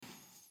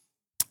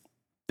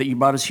that you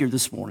brought us here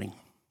this morning.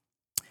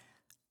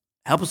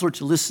 Help us, Lord,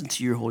 to listen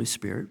to your Holy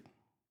Spirit.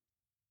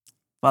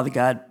 Father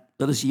God,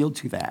 let us yield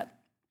to that.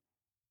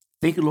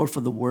 Thank you, Lord,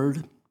 for the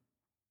word.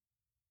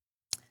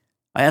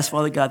 I ask,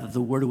 Father God, that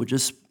the word would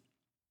just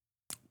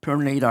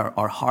permeate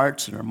our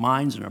hearts and our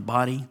minds and our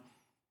body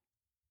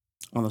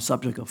on the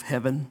subject of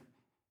heaven,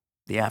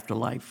 the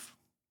afterlife.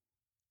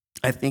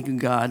 I thank you,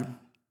 God,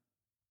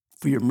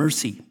 for your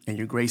mercy and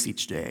your grace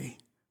each day.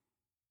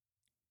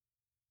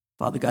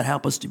 Father God,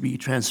 help us to be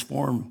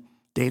transformed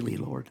daily,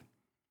 Lord.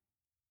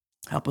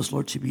 Help us,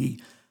 Lord, to be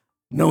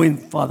knowing,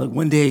 Father,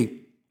 one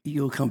day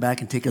you'll come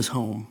back and take us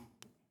home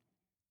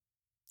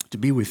to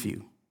be with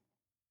you.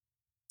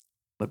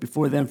 But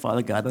before then,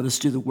 Father God, let us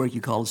do the work you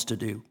call us to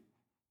do.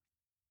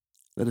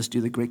 Let us do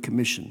the Great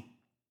Commission.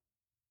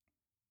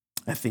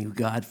 I thank you,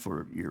 God,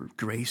 for your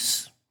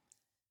grace.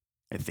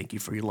 I thank you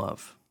for your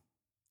love.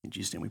 In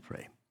Jesus' name we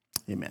pray.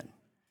 Amen.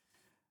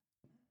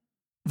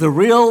 The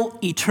real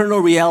eternal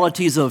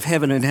realities of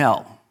heaven and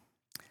hell.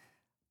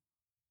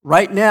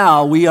 Right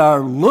now, we are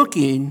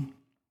looking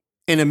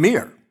in a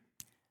mirror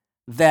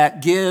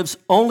that gives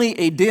only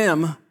a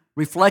dim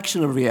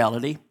reflection of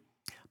reality,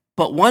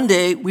 but one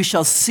day we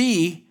shall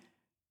see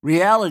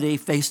reality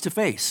face to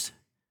face.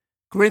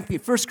 1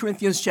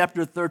 Corinthians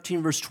chapter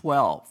 13, verse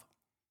 12.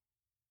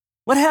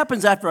 What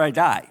happens after I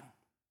die?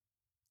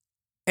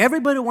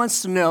 Everybody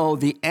wants to know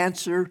the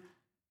answer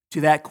to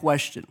that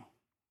question.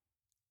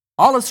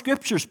 All of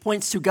Scriptures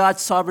points to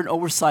God's sovereign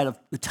oversight of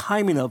the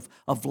timing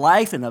of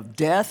life and of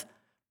death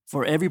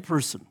for every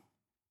person.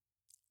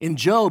 In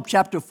Job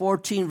chapter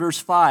 14, verse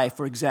 5,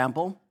 for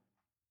example,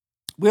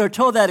 we are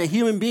told that a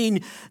human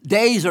being's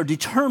days are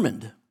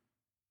determined.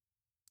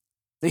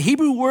 The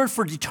Hebrew word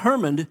for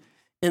determined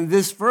in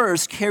this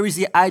verse carries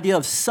the idea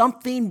of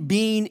something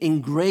being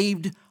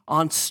engraved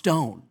on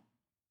stone.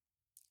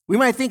 We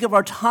might think of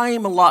our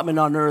time allotment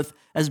on earth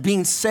as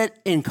being set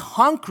in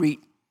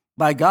concrete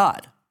by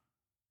God.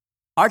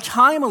 Our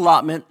time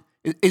allotment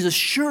is a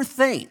sure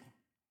thing.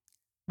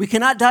 We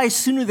cannot die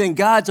sooner than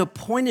God's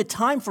appointed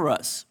time for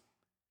us,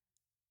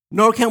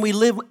 nor can we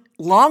live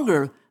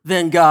longer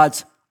than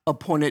God's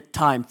appointed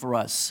time for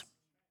us.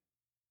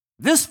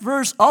 This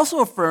verse also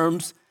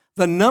affirms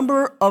the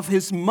number of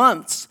his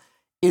months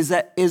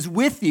is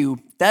with you,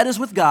 that is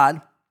with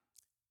God.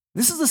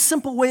 This is a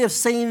simple way of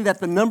saying that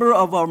the number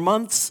of our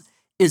months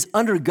is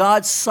under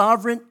God's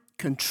sovereign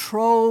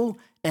control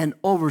and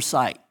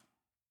oversight.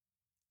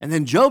 And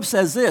then Job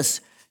says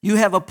this, you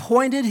have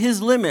appointed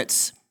his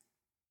limits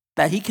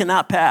that he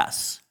cannot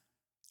pass.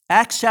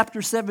 Acts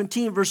chapter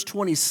 17, verse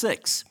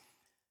 26.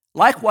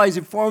 Likewise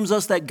informs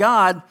us that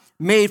God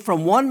made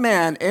from one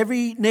man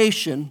every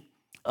nation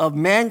of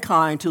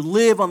mankind to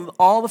live on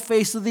all the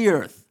face of the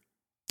earth,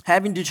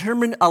 having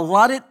determined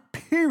allotted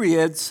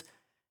periods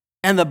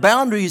and the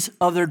boundaries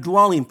of their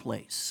dwelling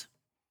place.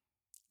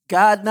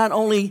 God not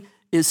only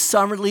is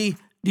sovereignly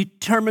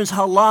determines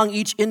how long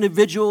each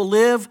individual will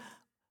live,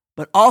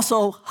 but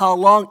also how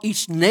long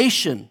each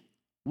nation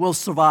will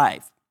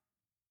survive.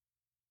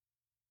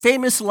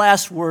 Famous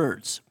last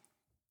words.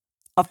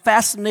 A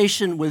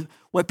fascination with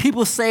what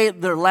people say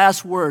their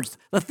last words.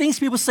 The things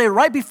people say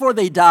right before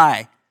they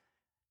die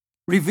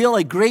reveal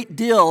a great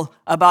deal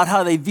about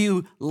how they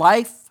view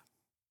life,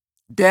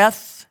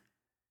 death,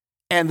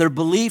 and their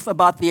belief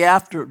about the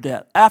after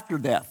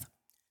death.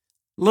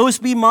 Louis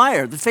B.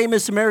 Mayer, the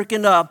famous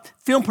American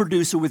film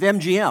producer with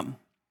MGM,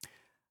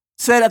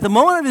 said at the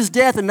moment of his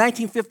death in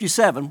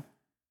 1957,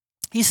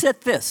 he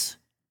said this,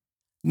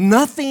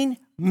 nothing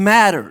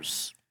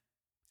matters.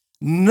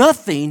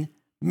 Nothing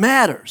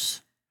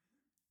matters.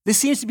 This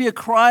seems to be a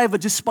cry of a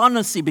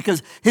despondency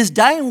because his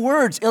dying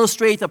words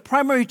illustrate the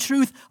primary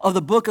truth of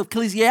the book of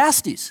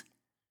Ecclesiastes.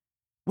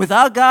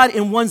 Without God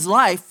in one's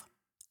life,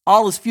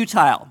 all is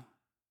futile.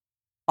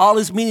 All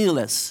is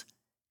meaningless.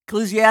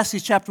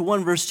 Ecclesiastes chapter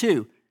 1, verse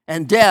 2.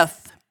 And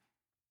death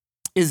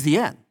is the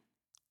end.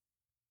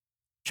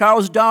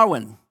 Charles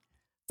Darwin,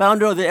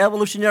 founder of the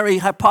evolutionary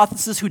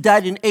hypothesis who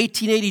died in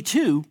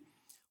 1882,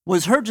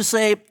 was heard to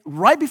say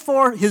right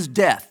before his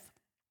death,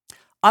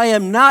 I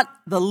am not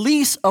the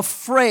least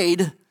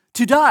afraid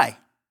to die.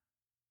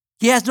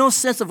 He has no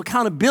sense of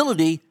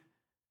accountability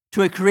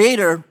to a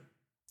creator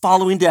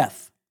following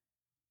death.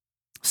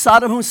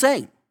 Saddam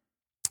Hussein,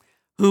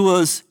 who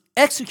was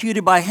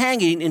executed by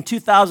hanging in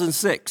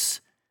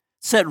 2006,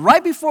 said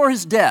right before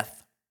his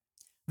death,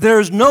 there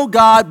is no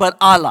God but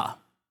Allah,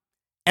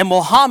 and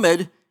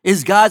Muhammad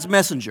is God's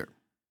messenger.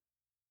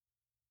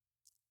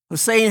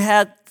 Hussein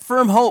had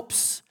firm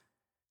hopes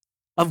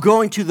of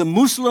going to the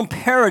Muslim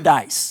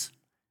paradise.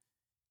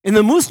 In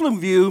the Muslim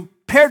view,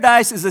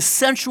 paradise is a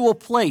sensual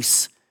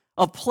place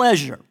of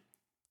pleasure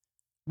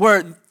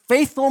where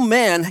faithful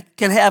men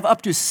can have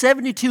up to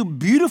 72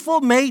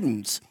 beautiful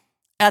maidens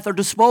at their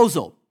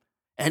disposal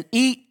and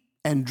eat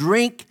and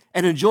drink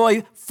and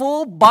enjoy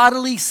full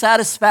bodily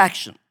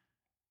satisfaction.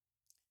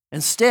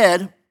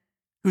 Instead,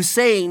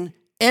 Hussein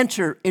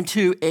entered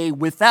into a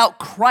without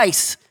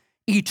Christ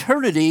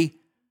eternity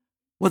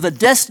with a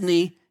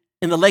destiny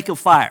in the lake of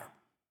fire.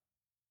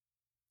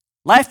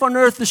 Life on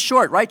earth is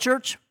short, right,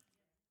 church?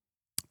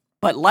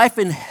 But life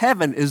in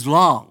heaven is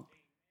long.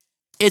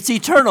 It's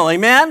eternal,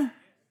 amen?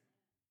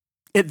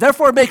 It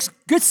therefore makes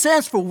good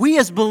sense for we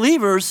as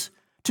believers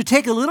to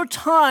take a little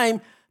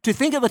time to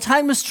think of the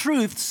timeless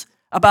truths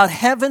about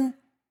heaven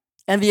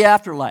and the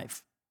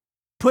afterlife.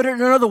 Put it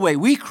another way,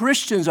 we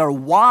Christians are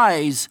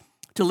wise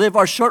to live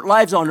our short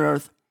lives on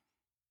earth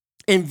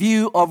in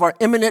view of our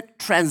imminent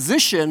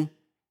transition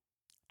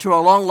to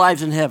our long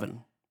lives in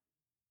heaven.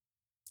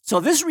 So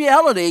this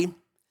reality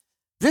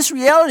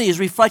is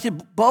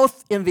reflected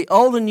both in the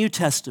Old and New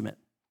Testament.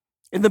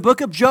 In the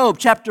book of Job,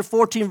 chapter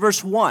 14,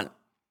 verse 1,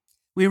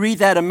 we read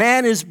that a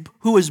man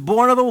who is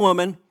born of a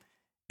woman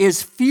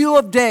is few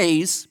of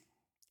days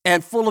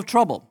and full of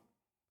trouble.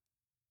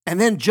 And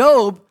then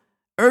Job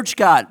urged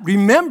God,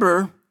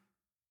 remember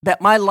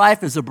that my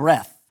life is a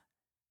breath.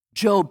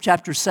 Job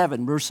chapter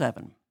 7, verse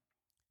 7.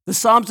 The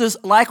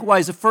psalmist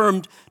likewise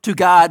affirmed to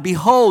God,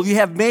 behold, you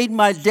have made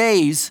my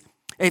days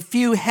a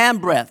few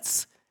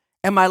handbreadths,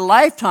 and my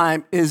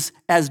lifetime is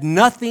as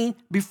nothing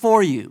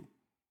before you.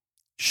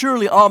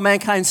 Surely all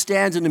mankind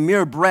stands in a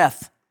mere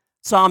breath.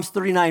 Psalms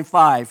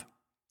 39:5.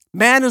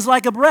 Man is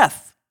like a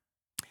breath.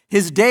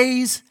 His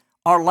days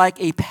are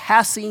like a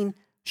passing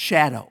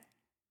shadow.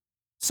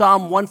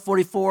 Psalm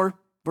 144,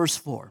 verse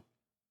 4.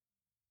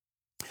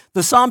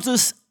 The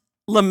psalmist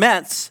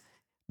laments,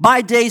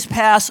 my days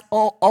pass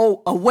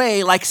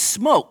away like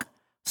smoke.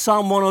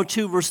 Psalm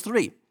 102, verse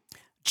 3.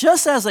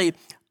 Just as a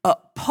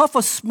puff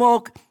of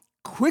smoke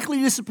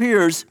quickly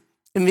disappears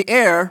in the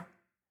air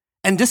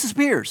and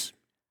disappears,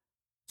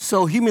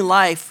 so human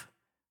life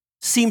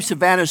seems to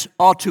vanish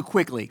all too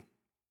quickly.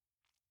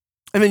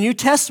 In the New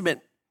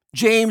Testament,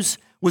 James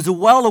was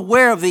well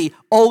aware of the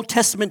Old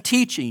Testament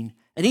teaching,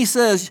 and he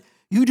says,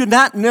 you do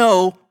not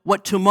know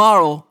what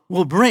tomorrow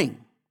will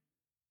bring.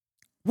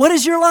 What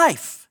is your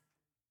life?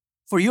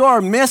 For you are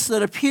a mist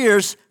that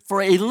appears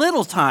for a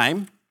little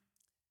time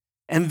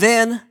and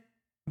then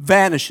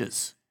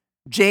vanishes.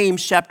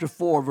 James chapter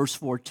 4, verse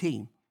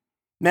 14.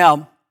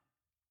 Now,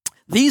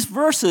 these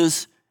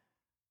verses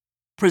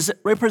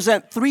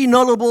represent three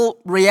notable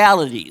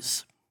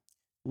realities.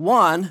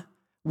 One,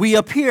 we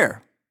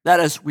appear, that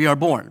is, we are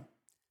born.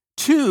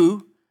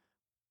 Two,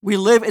 we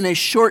live in a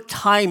short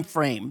time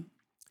frame.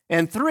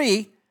 And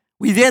three,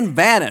 we then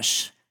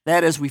vanish,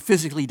 that is, we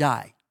physically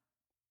die.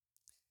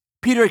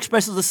 Peter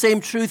expresses the same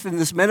truth in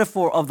this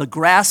metaphor of the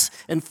grass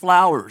and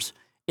flowers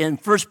in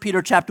 1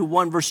 Peter chapter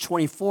 1, verse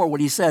 24,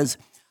 when he says,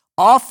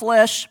 all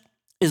flesh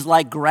is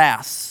like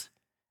grass,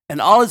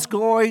 and all its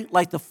glory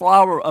like the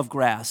flower of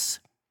grass.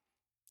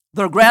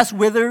 The grass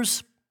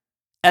withers,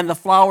 and the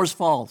flowers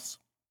falls.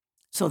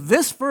 So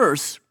this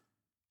verse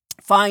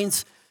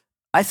finds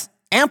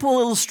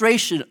ample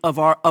illustration of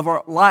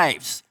our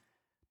lives.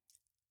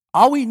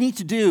 All we need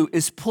to do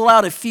is pull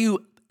out a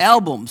few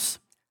albums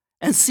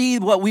and see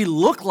what we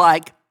look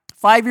like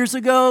 5 years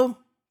ago,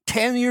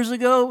 10 years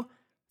ago,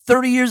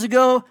 30 years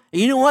ago.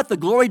 And you know what? The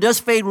glory does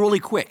fade really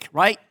quick,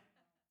 right?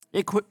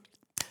 The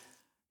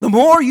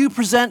more you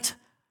present,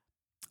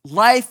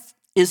 life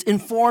is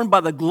informed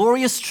by the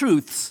glorious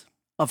truths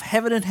of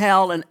heaven and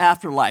hell and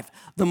afterlife.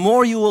 The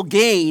more you will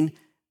gain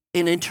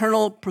an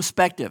internal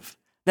perspective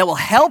that will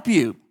help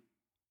you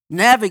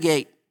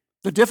navigate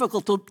the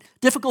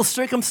difficult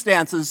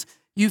circumstances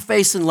you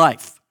face in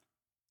life.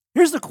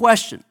 Here's the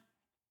question.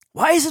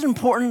 Why is it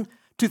important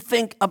to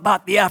think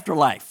about the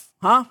afterlife?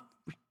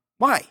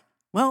 Why?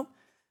 Well,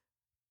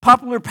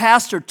 popular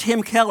pastor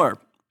Tim Keller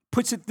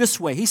puts it this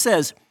way. He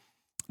says,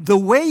 the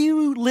way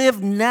you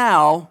live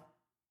now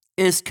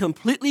is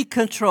completely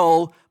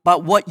controlled by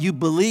what you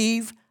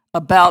believe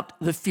about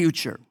the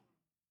future.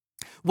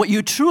 What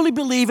you truly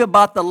believe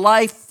about the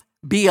life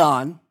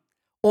beyond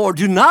or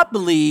do not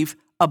believe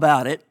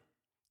about it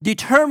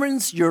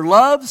determines your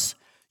loves,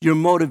 your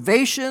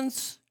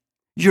motivations,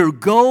 your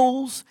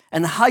goals,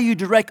 and how you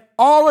direct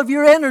all of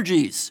your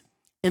energies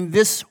in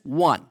this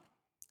one.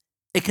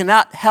 It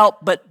cannot help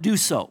but do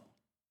so.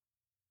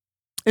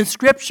 In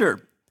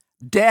Scripture,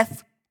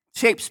 death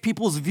shapes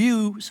people's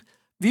view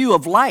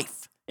of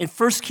life. In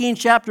 1 Kings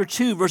chapter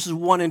 2, verses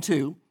 1 and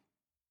 2,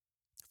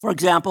 for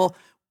example,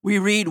 we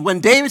read, when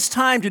David's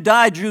time to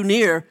die drew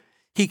near,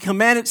 he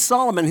commanded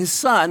Solomon, his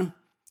son,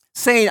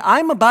 saying,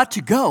 I'm about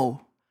to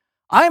go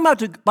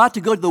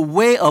to the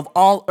way of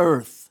all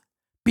earth.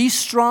 Be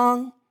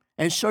strong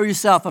and show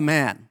yourself a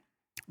man.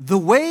 The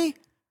way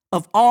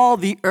of all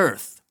the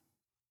earth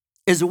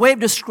is a way of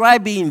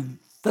describing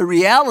the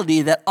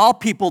reality that all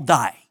people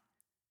die.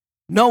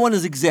 No one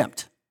is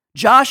exempt.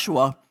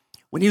 Joshua,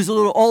 when he was a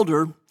little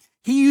older,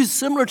 he used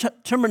similar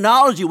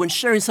terminology when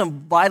sharing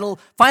some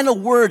final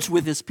words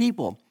with his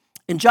people.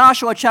 In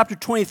Joshua chapter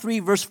 23,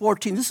 verse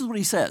 14, this is what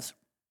he says.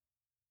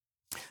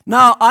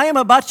 Now I am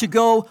about to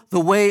go the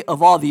way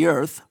of all the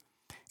earth,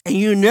 and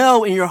you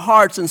know in your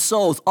hearts and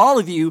souls, all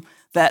of you,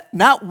 that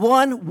not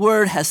one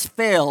word has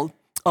failed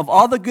of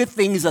all the good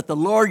things that the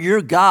Lord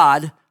your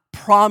God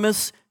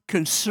promised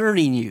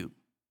concerning you.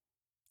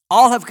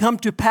 All have come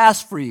to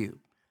pass for you.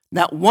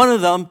 Not one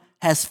of them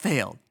has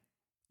failed.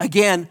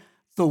 Again,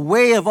 the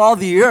way of all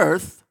the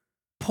earth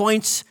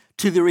points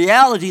to the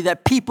reality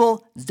that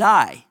people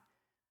die.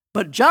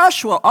 But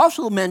Joshua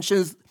also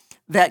mentions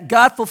that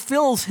God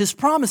fulfills his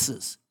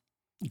promises.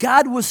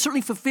 God will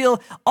certainly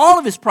fulfill all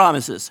of his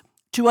promises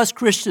to us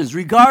Christians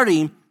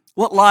regarding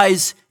what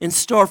lies in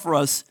store for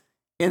us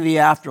in the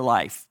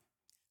afterlife.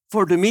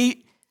 For to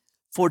me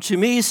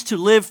is to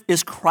live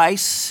is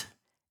Christ,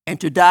 and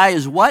to die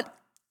is what?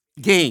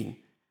 Gain.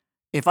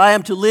 If I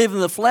am to live in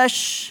the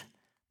flesh,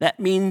 that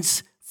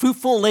means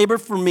fruitful labor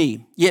for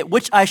me. Yet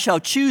which I shall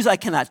choose, I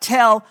cannot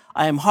tell.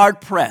 I am hard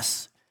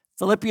pressed.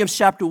 Philippians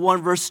chapter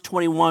 1, verse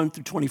 21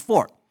 through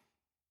 24.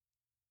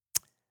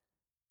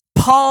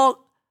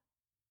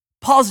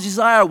 Paul's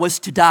desire was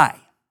to die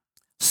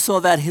so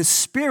that his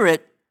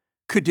spirit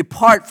could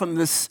depart from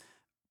this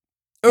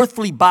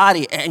earthly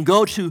body and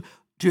go to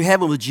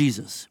heaven with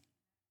Jesus.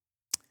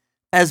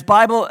 As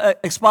Bible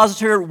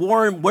expositor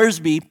Warren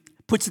Wiersbe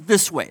puts it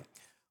this way,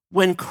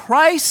 when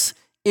Christ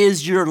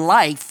is your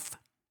life,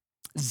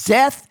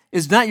 death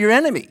is not your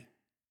enemy.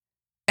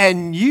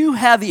 And you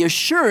have the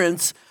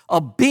assurance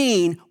of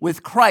being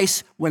with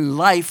Christ when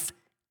life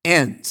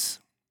ends.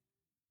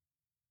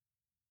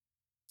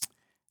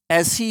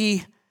 As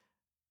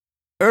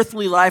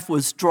earthly life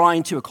was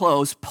drawing to a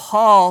close,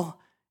 Paul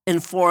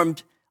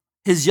informed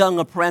his young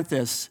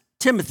apprentice,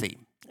 Timothy.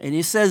 And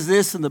he says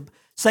this in the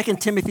 2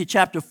 Timothy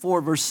chapter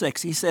 4, verse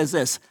 6. He says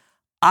this,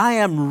 I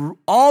am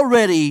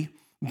already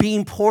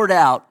being poured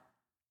out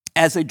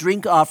as a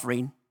drink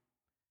offering,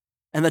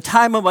 and the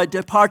time of my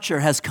departure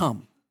has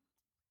come.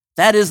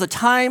 That is, the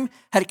time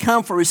had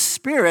come for his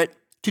spirit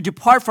to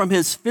depart from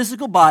his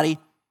physical body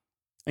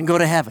and go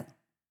to heaven.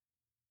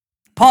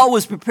 Paul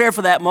was prepared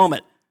for that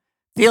moment.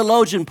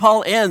 Theologian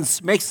Paul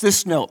Enns makes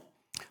this note.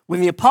 When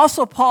the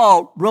Apostle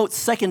Paul wrote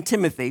 2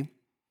 Timothy,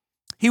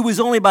 he was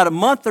only about a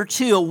month or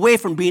two away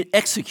from being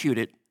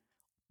executed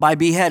by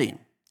beheading.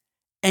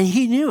 And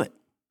he knew it.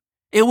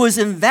 It was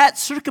in that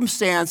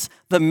circumstance,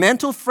 the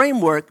mental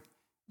framework,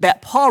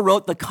 that Paul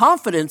wrote the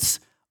confidence,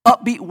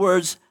 upbeat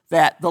words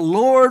that the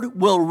Lord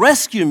will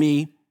rescue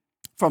me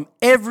from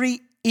every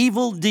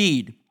evil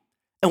deed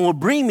and will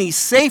bring me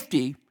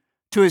safety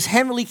to his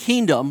heavenly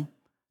kingdom.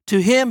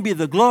 To him be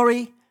the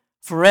glory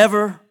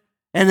forever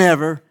and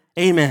ever.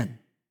 Amen.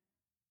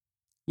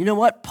 You know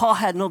what? Paul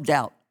had no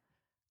doubt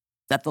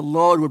that the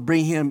Lord would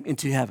bring him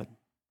into heaven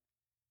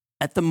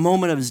at the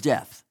moment of his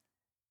death.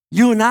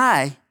 You and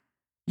I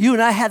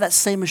had that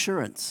same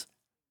assurance.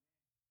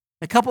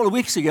 A couple of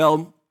weeks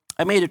ago,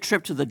 I made a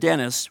trip to the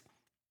dentist,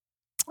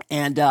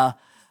 and I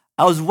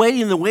was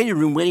waiting in the waiting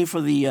room, waiting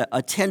for the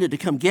attendant to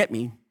come get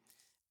me.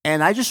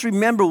 And I just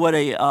remember what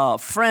a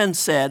friend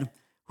said,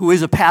 who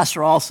is a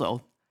pastor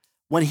also,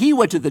 when he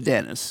went to the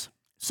dentist.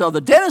 So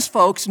the dentist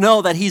folks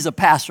know that he's a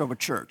pastor of a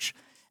church.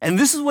 And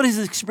this is what his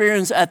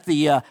experience at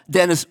the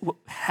dentist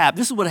had.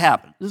 This is what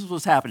happened. This is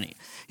what's happening.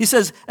 He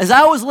says, as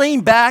I was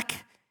laying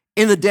back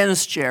in the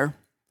dentist chair,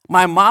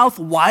 my mouth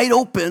wide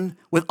open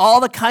with all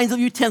the kinds of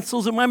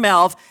utensils in my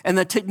mouth, and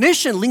the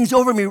technician leans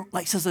over me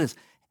like says this,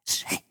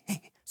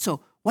 hey, so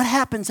what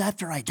happens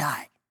after I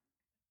die?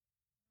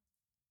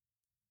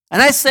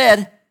 And I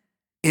said,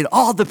 it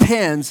all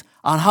depends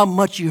on how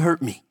much you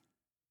hurt me.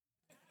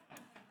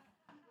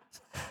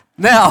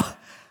 Now,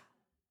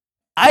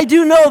 I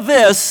do know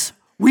this,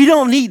 we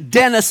don't need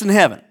dentists in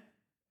heaven,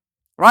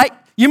 right?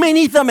 You may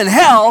need them in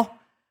hell,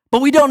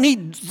 but we don't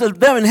need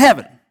them in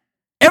heaven.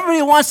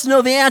 Everybody wants to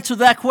know the answer to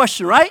that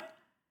question, right?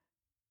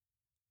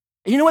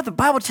 And you know what? The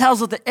Bible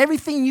tells us that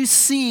everything you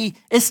see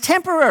is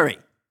temporary,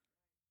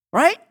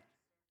 right?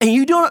 And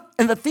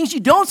the things you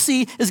don't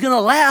see is going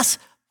to last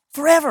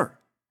forever.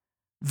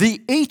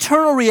 The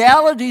eternal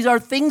realities are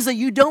things that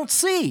you don't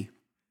see.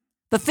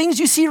 The things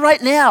you see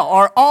right now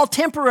are all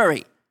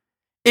temporary.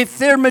 If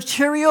they're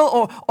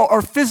material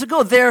or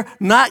physical, they're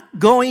not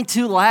going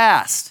to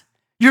last.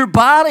 Your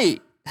body,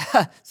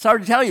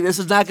 sorry to tell you, this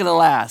is not going to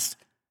last.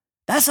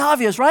 That's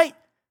obvious, right?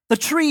 The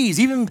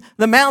trees, even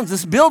the mountains,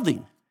 this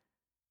building,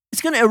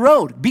 it's going to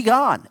erode, be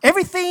gone.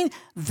 Everything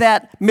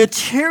that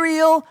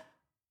material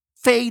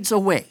fades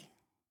away.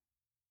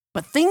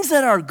 But things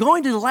that are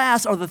going to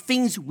last are the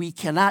things we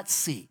cannot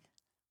see.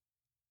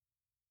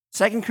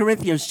 2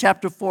 Corinthians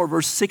chapter 4,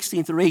 verse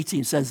 16 through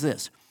 18 says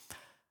this,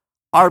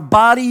 our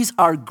bodies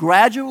are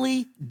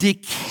gradually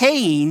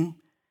decaying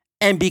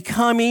and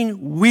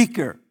becoming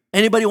weaker.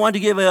 Anybody want to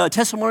give a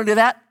testimony to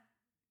that?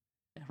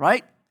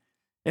 Right?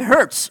 It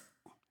hurts.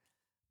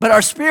 But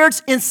our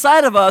spirits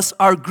inside of us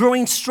are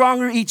growing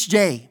stronger each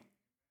day.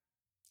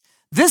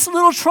 These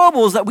little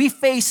troubles that we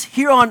face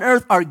here on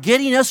earth are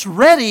getting us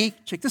ready,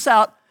 check this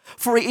out,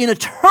 for an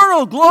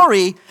eternal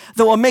glory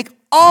that will make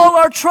all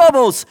our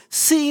troubles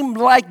seem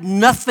like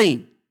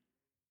nothing.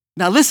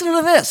 Now listen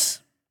to this.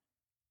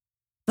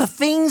 The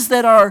things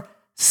that are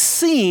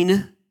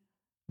seen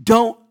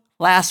don't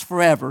last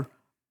forever,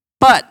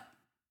 but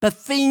the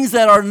things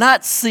that are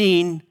not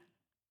seen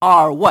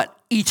are what?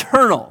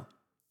 Eternal.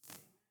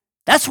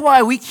 That's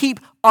why we keep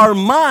our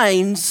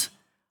minds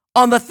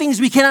on the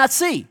things we cannot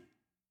see.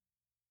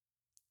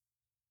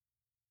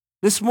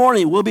 This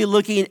morning, we'll be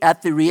looking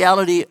at the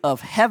reality of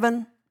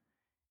heaven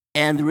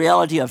and the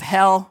reality of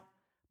hell.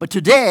 But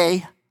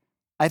today,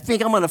 I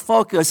think I'm going to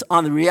focus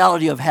on the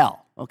reality of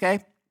hell,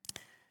 okay?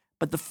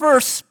 But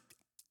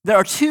there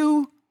are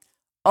two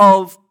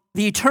of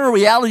the eternal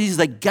realities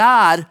that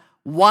God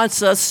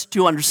wants us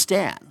to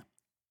understand.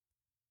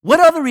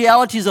 What are the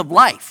realities of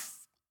life?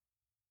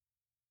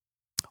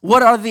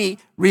 What are the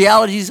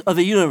realities of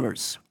the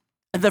universe?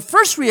 And the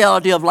first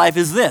reality of life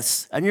is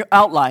this, on your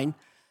outline: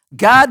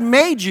 God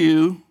made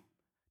you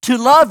to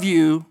love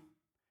you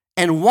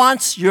and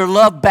wants your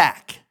love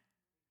back.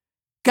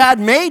 God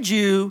made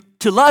you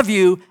to love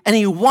you, and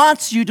he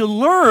wants you to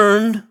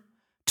learn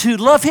to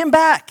love him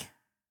back.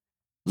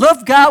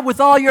 Love God with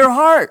all your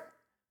heart,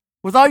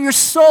 with all your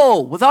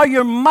soul, with all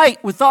your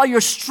might, with all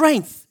your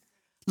strength.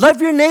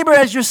 Love your neighbor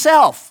as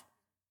yourself.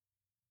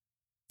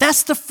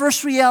 That's the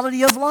first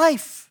reality of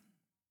life.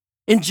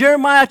 In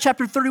Jeremiah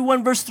chapter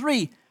 31, verse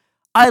 3,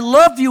 I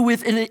love you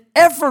with an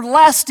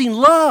everlasting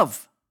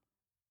love,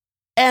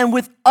 and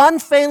with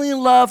unfailing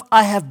love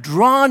I have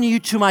drawn you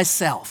to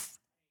myself.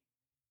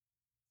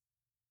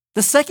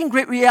 The second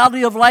great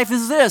reality of life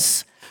is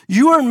this: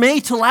 you are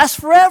made to last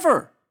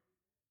forever.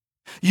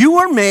 You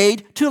were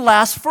made to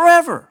last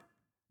forever.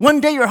 One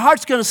day your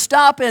heart's going to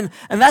stop, and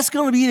that's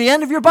going to be the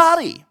end of your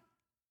body.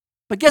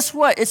 But guess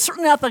what? It's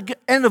certainly not the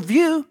end of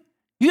you.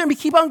 You're going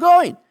to keep on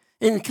going.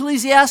 In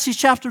Ecclesiastes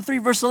chapter 3,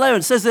 verse 11,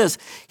 it says this: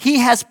 he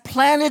has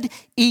planted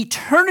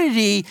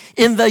eternity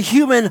in the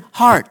human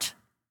heart.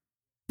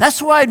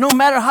 That's why no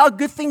matter how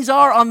good things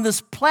are on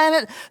this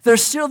planet,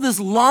 there's still this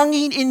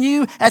longing in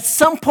you. At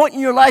some point in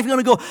your life, you're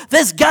going to go,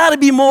 there's got to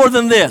be more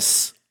than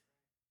this.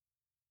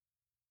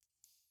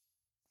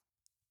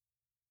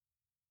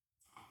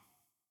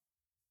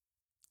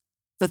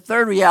 The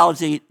third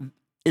reality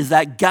is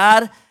that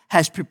God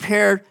has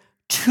prepared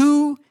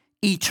two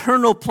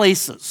eternal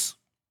places.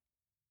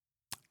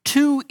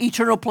 Two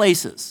eternal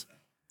places.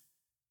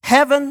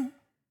 Heaven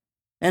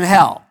and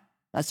hell.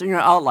 That's in your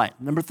outline.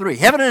 Number 3,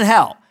 heaven and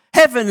hell.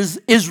 Heaven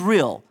is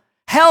real.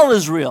 Hell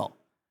is real.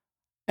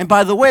 And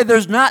by the way,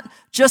 there's not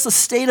just a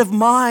state of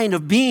mind,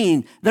 of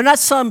being. They're not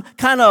some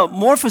kind of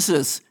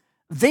morphosis.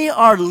 They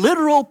are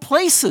literal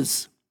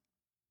places.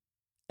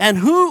 And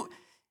who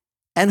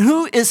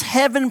is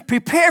heaven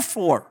prepared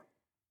for?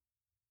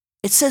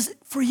 It says,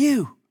 for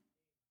you.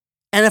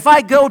 And if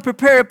I go and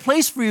prepare a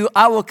place for you,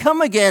 I will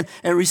come again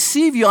and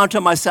receive you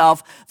unto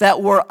myself,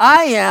 that where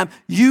I am,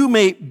 you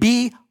may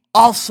be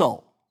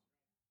also.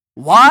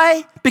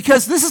 Why?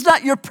 Because this is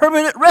not your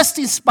permanent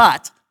resting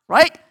spot,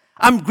 right?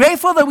 I'm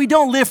grateful that we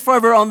don't live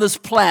forever on this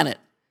planet.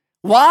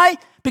 Why?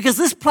 Because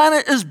this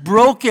planet is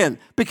broken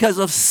because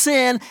of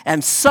sin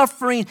and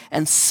suffering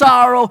and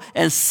sorrow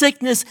and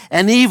sickness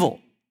and evil.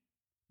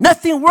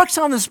 Nothing works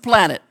on this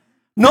planet.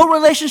 No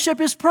relationship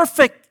is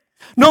perfect.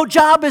 No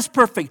job is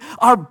perfect.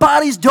 Our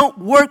bodies don't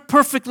work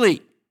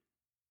perfectly.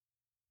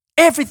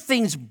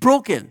 Everything's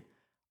broken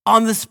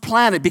on this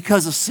planet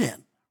because of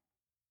sin.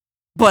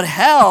 But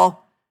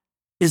hell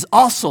is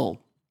also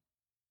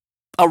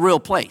a real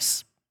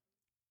place.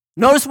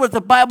 Notice what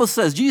the Bible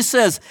says. Jesus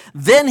says,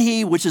 then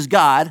he, which is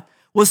God,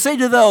 will say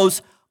to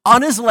those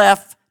on his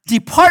left,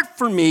 depart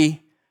from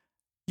me,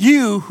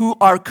 you who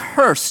are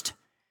cursed,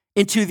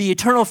 into the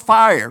eternal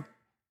fire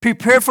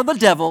prepared for the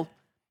devil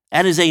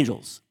and his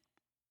angels.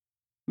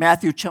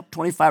 Matthew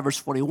 25, verse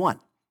 41.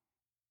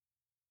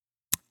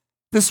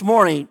 This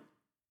morning,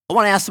 I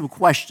want to ask some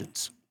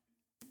questions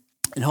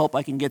and hope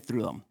I can get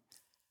through them.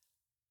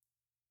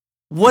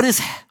 What is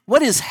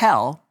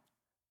hell?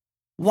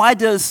 Why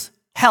does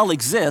hell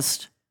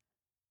exist?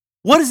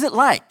 What is it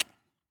like?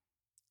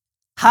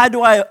 How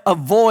do I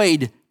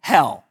avoid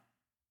hell?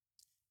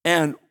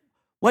 And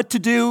what to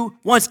do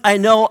once I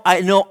know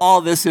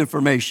all this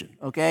information,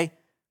 okay?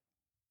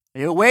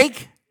 Are you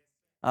awake?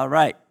 All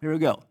right, here we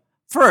go.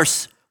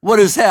 First, what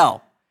is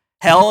hell?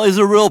 Hell is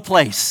a real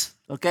place,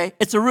 okay?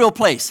 It's a real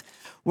place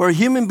where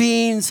human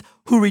beings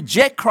who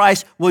reject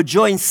Christ will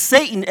join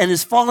Satan and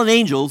his fallen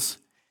angels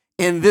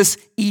in this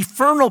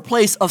eternal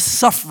place of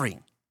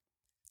suffering.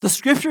 The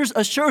scriptures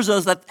assures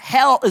us that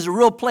hell is a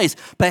real place,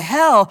 but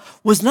hell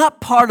was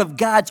not part of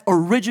God's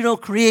original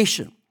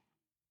creation,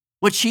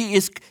 which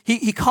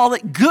he called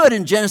it good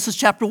in Genesis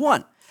chapter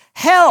 1.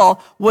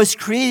 Hell was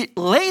created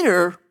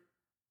later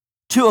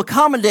to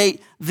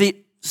accommodate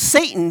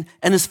Satan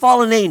and his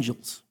fallen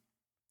angels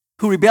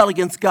who rebelled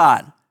against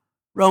God.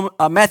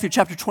 Matthew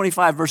chapter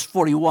 25, verse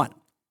 41.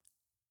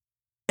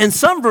 In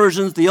some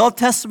versions, the Old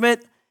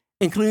Testament,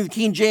 including the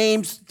King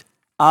James,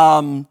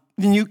 the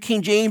New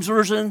King James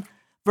version,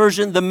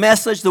 the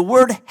Message, the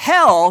word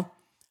hell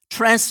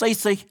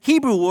translates the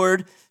Hebrew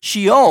word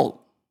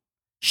Sheol.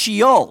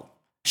 Sheol.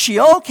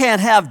 Sheol can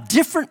have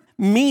different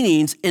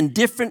meanings in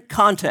different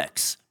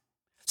contexts.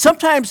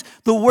 Sometimes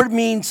the word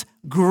means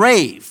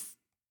grave.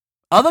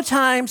 Other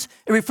times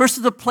it refers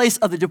to the place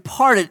of the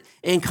departed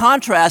in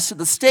contrast to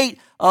the state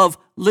of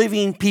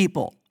living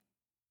people.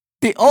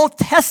 The Old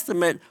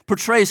Testament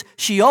portrays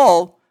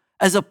Sheol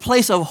as a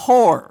place of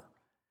horror.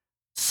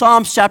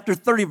 Psalms chapter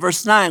 30,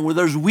 verse 9, where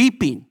there's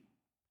weeping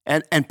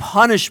and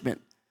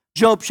punishment.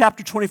 Job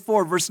chapter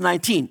 24, verse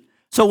 19.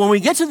 So when we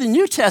get to the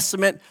New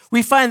Testament,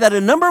 we find that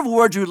a number of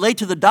words relate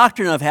to the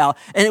doctrine of hell,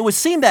 and it would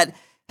seem that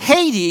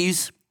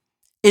Hades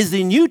is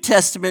the New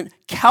Testament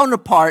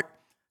counterpart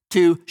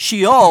to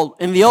Sheol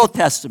in the Old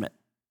Testament.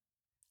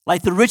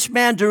 Like the rich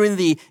man during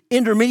the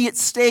intermediate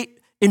state,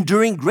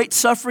 enduring great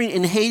suffering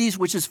in Hades,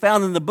 which is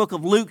found in the book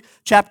of Luke,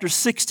 chapter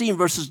 16,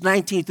 verses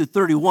 19 through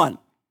 31.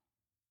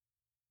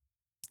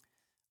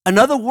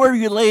 Another word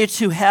related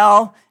to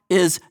hell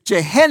is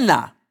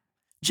Gehenna.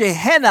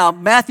 Gehenna,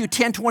 Matthew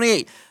 10,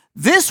 28.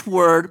 This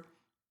word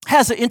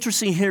has an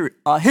interesting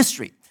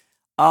history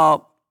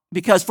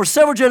because for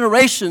several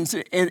generations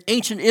in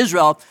ancient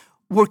Israel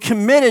were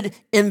committed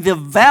in the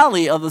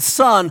valley of the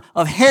son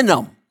of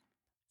Hinnom.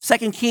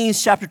 2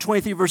 Kings chapter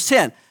 23, verse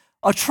 10.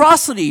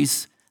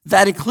 Atrocities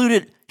that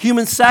included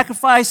human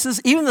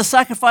sacrifices, even the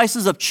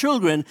sacrifices of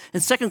children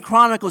in 2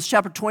 Chronicles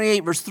chapter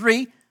 28, verse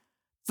 3,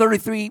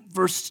 33,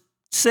 verse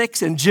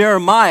 6, and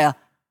Jeremiah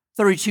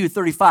 32,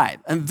 35.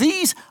 And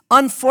these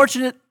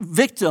unfortunate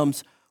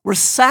victims were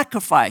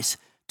sacrificed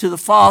to the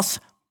false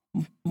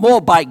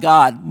Moabite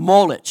god,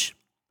 Molech.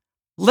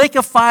 Lake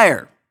of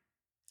fire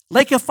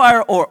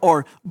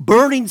or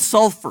burning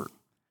sulfur.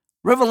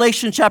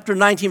 Revelation chapter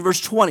 19, verse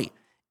 20,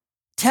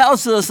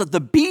 tells us that the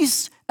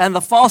beast and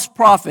the false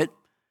prophet,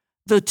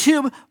 the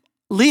two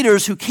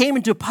leaders who came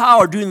into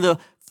power during the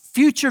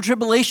future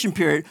tribulation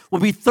period, will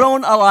be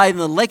thrown alive in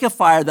the lake of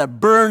fire that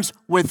burns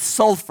with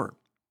sulfur.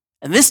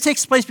 And this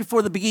takes place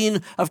before the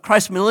beginning of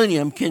Christ's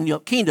millennium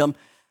kingdom,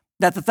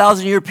 that the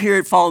 1,000-year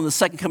period following the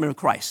second coming of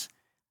Christ.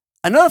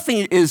 Another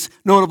thing is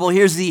notable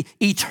here is the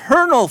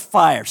eternal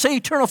fire. Say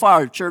eternal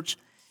fire, church.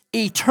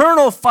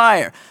 Eternal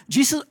fire.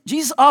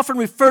 Jesus often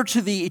referred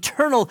to the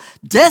eternal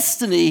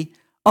destiny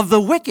of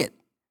the wicked.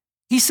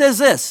 He says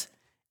this,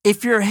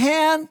 if your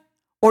hand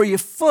or your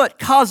foot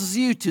causes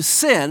you to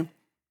sin,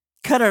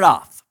 cut it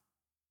off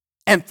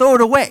and throw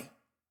it away.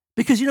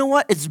 Because you know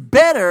what? It's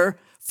better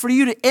for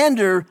you to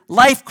enter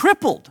life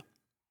crippled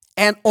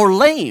and or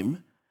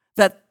lame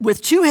that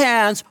with 2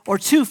 hands or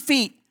 2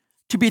 feet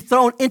to be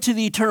thrown into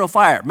the eternal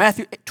fire.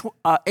 Matthew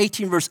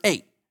 18, verse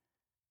 8.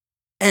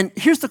 And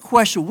here's the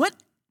question. What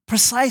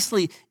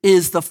precisely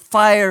is the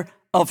fire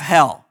of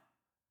hell?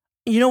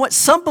 You know what?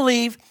 Some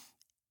believe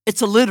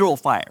it's a literal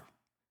fire.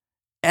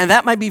 And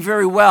that might be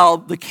very well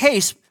the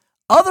case.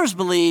 Others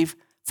believe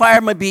fire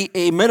might be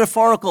a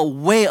metaphorical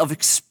way of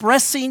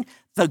expressing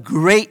the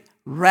great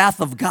wrath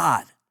of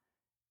God.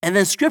 And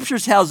then Scripture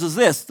tells us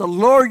this, the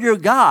Lord your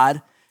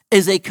God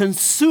is a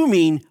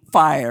consuming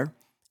fire,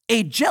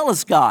 a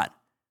jealous God.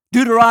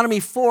 Deuteronomy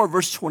 4,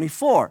 verse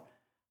 24.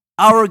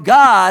 Our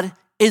God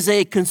is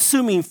a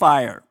consuming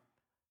fire.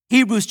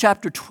 Hebrews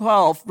chapter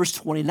 12, verse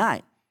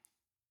 29.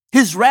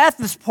 His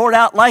wrath is poured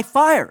out like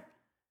fire.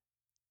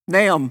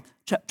 Nahum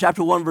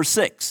chapter 1, verse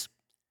 6.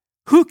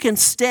 Who can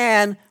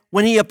stand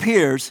when he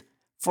appears?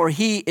 For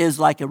he is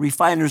like a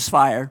refiner's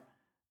fire.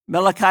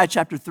 Malachi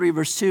chapter 3,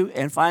 verse 2.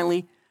 And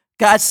finally,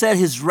 God said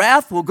his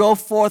wrath will go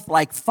forth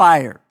like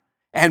fire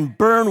and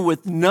burn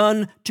with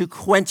none to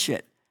quench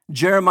it.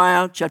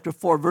 Jeremiah chapter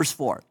 4, verse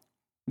 4.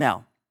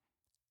 Now,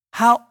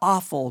 how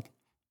awful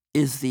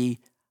is the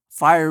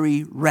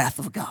fiery wrath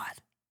of God?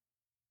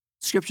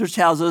 Scripture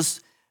tells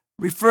us,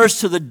 refers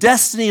to the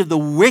destiny of the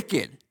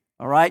wicked,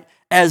 all right,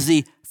 as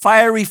the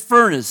fiery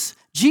furnace.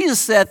 Jesus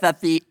said that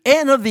at the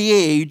end of the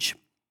age,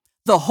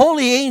 the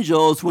holy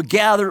angels would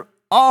gather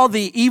all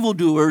the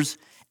evildoers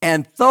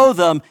and throw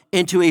them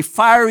into a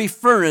fiery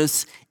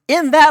furnace.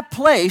 In that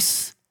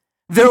place,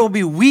 there will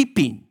be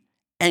weeping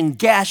and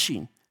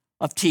gashing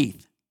of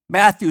teeth.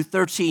 Matthew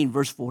 13,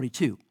 verse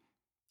 42.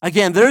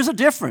 Again, there's a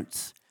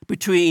difference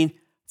between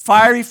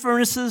fiery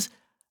furnaces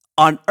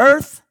on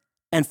earth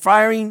and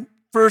fiery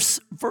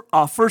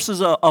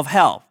furnaces of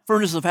hell.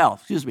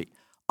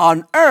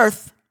 On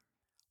earth,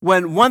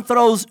 when one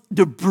throws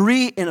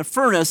debris in a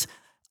furnace,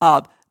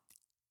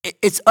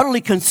 it's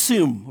utterly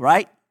consumed,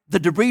 right? The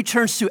debris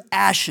turns to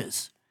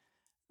ashes.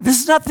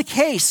 This is not the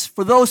case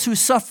for those who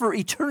suffer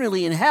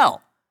eternally in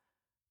hell,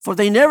 for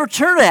they never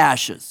turn to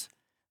ashes.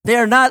 They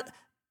are not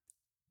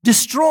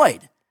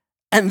destroyed.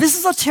 And this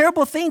is a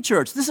terrible thing,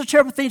 church. This is a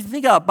terrible thing to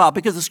think about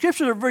because the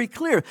scriptures are very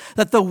clear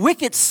that the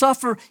wicked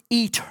suffer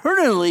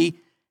eternally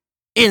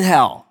in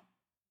hell.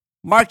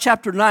 Mark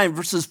chapter 9,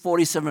 verses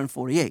 47 and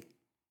 48.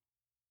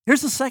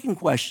 Here's the second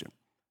question.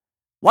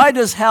 Why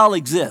does hell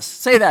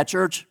exist? Say that,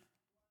 church.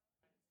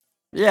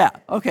 Yeah,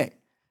 okay.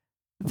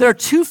 There are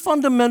 2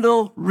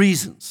 fundamental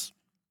reasons.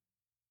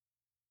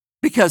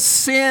 Because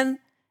sin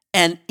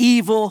and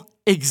evil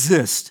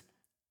exist.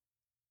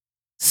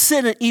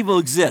 Sin and evil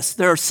exist.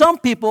 There are some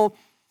people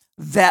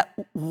that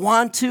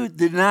want to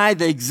deny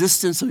the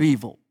existence of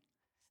evil.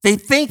 They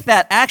think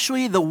that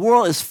actually the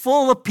world is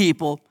full of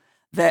people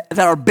that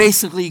are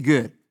basically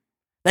good.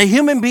 That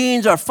human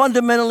beings are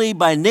fundamentally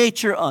by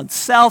nature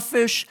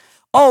unselfish,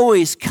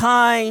 always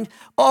kind,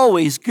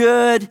 always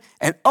good,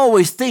 and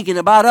always thinking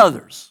about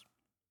others.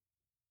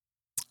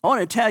 I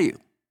want to tell you,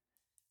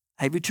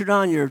 have you turned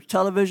on your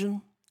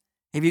television?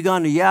 Have you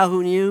gone to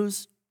Yahoo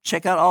News?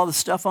 check out all the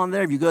stuff on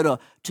there, if you go to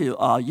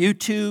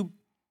YouTube,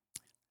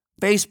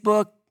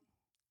 Facebook,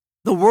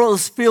 the world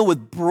is filled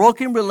with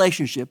broken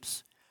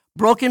relationships,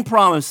 broken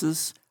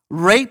promises,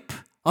 rape,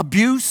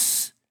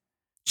 abuse,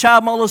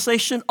 child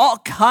molestation, all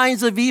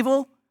kinds of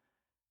evil.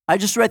 I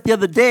just read the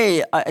other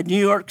day in New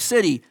York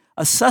City,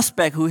 a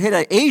suspect who hit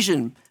an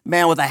Asian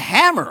man with a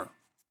hammer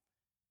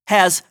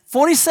has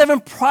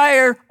 47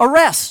 prior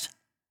arrests.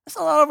 That's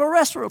a lot of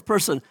arrests for a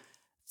person.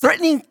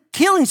 Threatening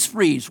killing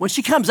sprees when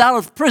she comes out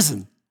of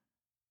prison.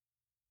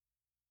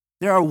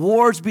 There are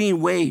wars being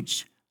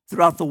waged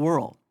throughout the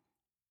world.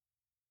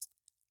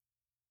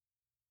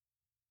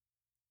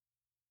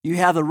 You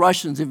have the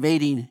Russians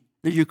invading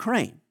the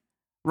Ukraine.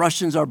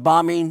 Russians are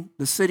bombing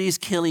the cities,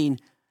 killing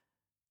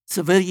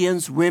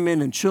civilians,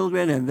 women, and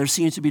children, and there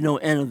seems to be no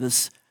end of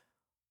this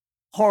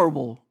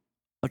horrible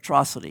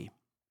atrocity.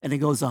 And it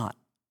goes on.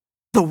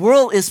 The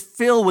world is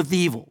filled with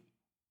evil.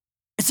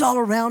 It's all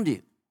around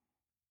you.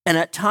 And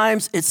at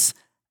times, it's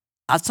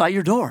outside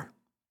your door.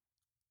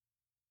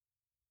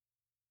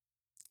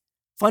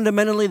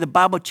 Fundamentally, the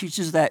Bible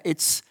teaches that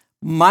it's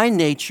my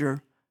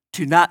nature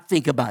to not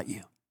think about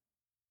you.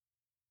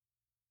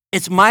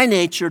 It's my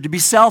nature to be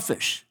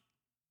selfish.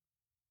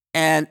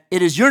 And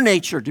it is your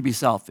nature to be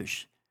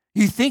selfish.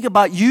 You think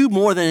about you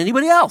more than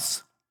anybody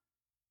else.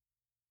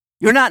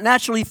 You're not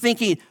naturally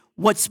thinking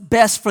what's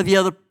best for the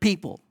other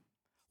people.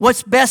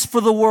 What's best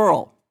for the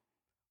world?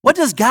 What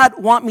does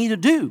God want me to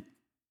do?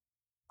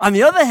 On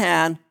the other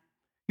hand,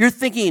 you're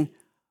thinking,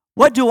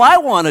 what do I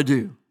want to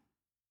do?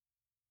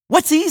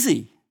 What's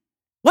easy?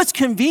 What's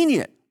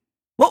convenient?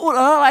 What would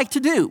I like to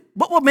do?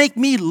 What will make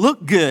me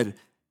look good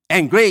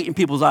and great in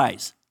people's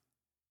eyes?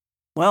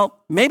 Well,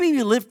 maybe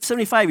you lived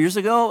 75 years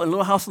ago in a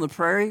little house on the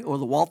prairie or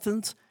the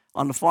Waltons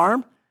on the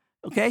farm,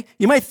 okay?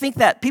 You might think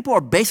that people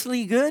are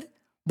basically good,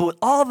 but with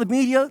all the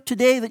media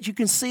today that you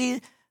can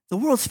see, the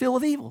world's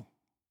filled with evil.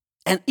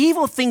 And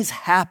evil things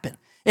happen.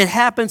 It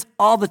happens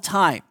all the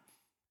time.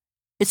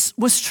 It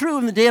was true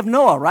in the day of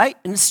Noah, right?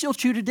 And it's still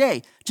true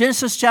today.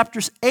 Genesis chapter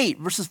 8,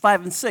 verses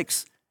 5 and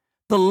 6.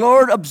 The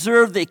Lord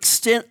observed the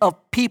extent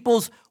of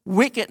people's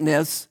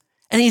wickedness,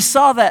 and he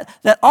saw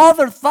that all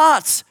their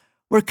thoughts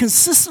were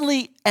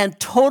consistently and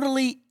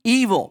totally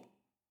evil.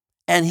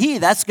 And he,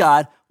 that's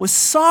God, was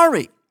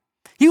sorry.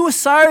 He was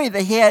sorry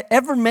that he had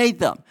ever made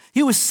them.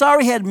 He was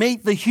sorry he had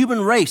made the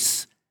human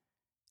race,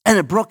 and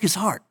it broke his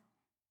heart.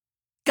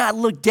 God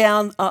looked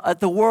down at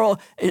the world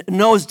in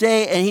Noah's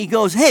day, and he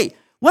goes, hey,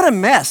 what a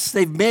mess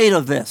they've made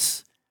of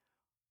this.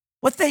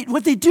 What they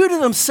do to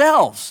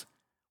themselves,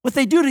 what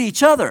they do to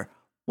each other,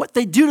 what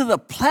they do to the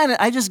planet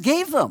I just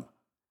gave them.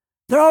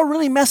 They're all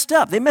really messed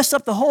up. They messed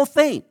up the whole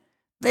thing.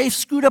 They've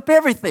screwed up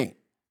everything.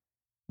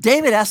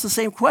 David asked the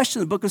same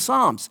question in the book of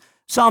Psalms.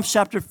 Psalms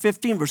chapter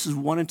 15, verses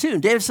 1 and 2.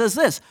 And David says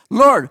this,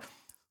 Lord,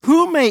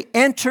 who may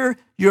enter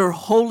your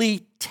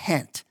holy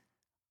tent?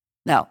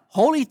 Now,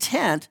 holy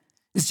tent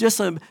is just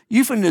a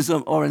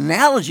euphemism or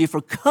analogy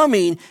for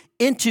coming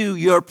into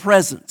your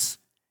presence.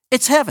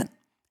 It's heaven.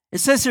 It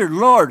says here,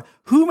 Lord,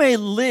 who may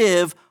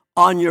live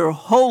on your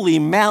holy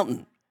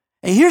mountain?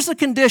 And here's the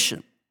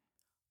condition.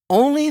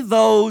 Only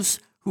those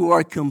who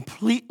are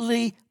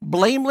completely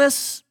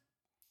blameless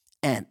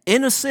and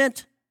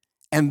innocent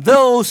and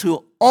those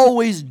who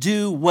always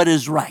do what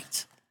is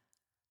right.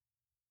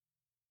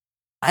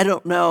 I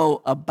don't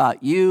know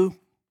about you,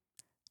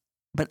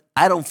 but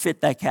I don't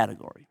fit that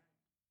category.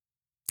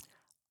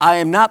 I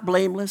am not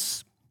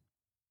blameless.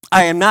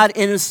 I am not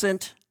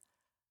innocent.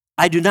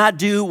 I do not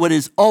do what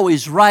is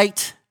always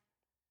right.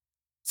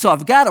 So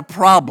I've got a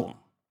problem.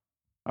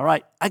 All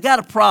right? I got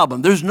a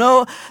problem.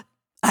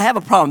 I have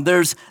a problem.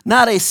 There's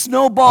not a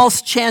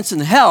snowball's chance in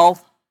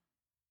hell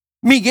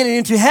me getting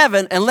into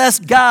heaven unless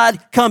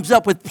God comes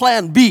up with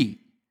plan B.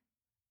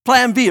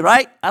 Plan B,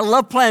 right? I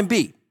love plan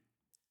B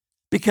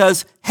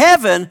because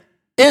heaven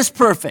is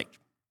perfect.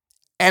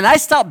 And I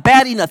stopped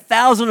batting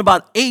 1,000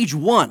 about age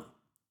 1.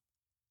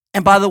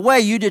 And by the way,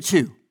 you did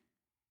too.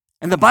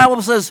 And the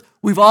Bible says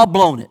we've all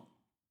blown it.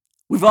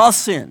 We've all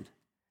sinned.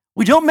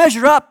 We don't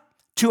measure up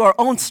to our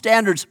own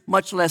standards,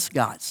 much less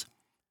God's.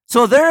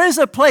 So there is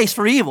a place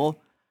for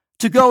evil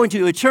to go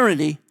into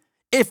eternity.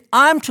 If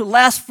I'm to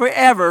last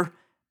forever,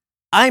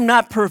 I'm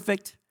not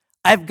perfect.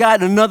 I've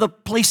got another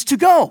place to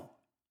go.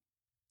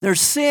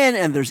 There's sin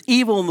and there's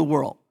evil in the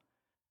world.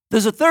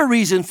 There's a third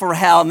reason for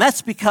hell, and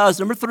that's because,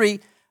 number 3,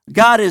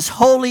 God is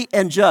holy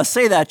and just.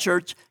 Say that,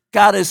 church.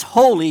 God is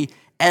holy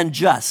and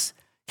just.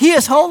 He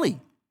is holy.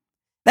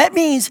 That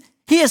means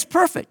he is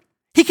perfect.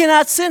 He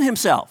cannot sin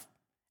himself.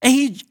 And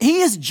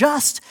he is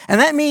just. And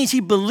that means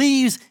he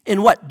believes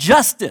in what?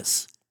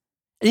 Justice.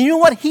 And you know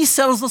what? He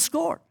settles the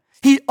score.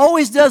 He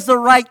always does the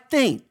right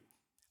thing.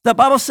 The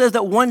Bible says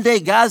that one day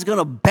God's going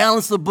to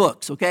balance the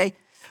books, okay?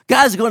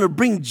 God's going to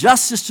bring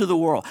justice to the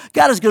world.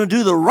 God is going to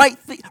do the right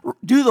thing,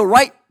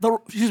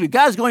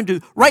 God is going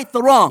to right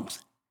the wrongs.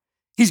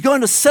 He's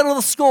going to settle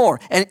the score,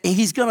 and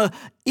he's going to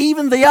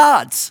even the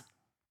odds.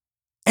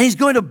 And he's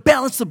going to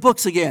balance the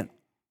books again.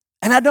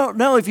 And I don't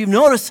know if you've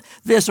noticed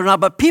this or not,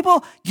 but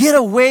people get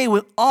away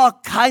with all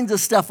kinds of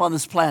stuff on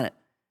this planet.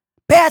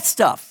 bad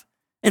stuff.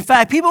 In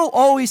fact, people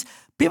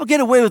get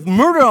away with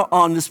murder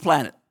on this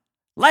planet.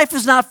 Life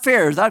is not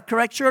fair. Is that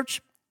correct,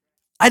 church?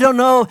 I don't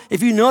know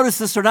if you notice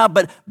this or not,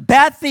 but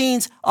bad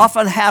things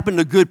often happen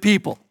to good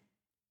people.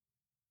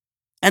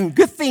 And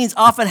good things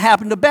often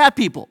happen to bad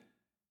people.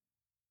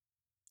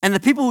 And the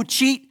people who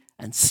cheat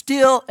and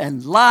steal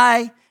and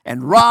lie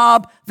and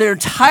rob, their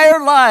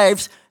entire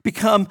lives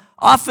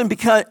often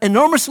become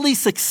enormously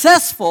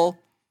successful,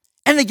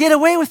 and they get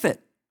away with it.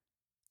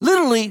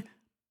 Literally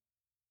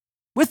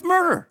with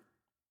murder.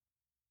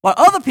 While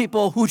other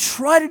people who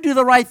try to do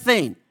the right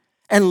thing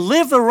and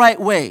live the right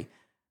way,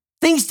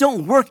 things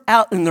don't work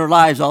out in their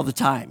lives all the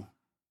time.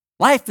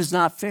 Life is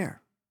not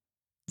fair.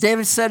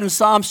 David said in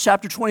Psalms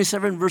chapter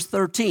 27, verse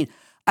 13,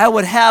 I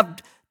would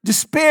have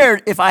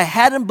despaired if I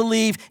hadn't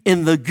believed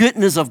in the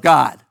goodness of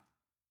God.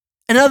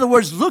 In other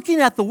words,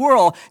 looking at the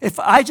world, if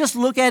I just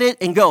look at it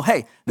and go,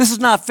 hey, this is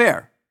not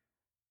fair.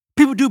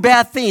 People do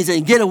bad things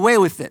and get away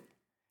with it.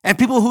 And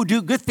people who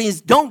do good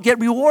things don't get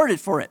rewarded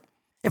for it.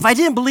 If I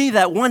didn't believe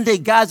that one day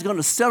God's going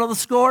to settle the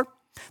score,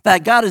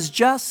 that God is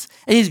just,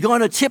 and he's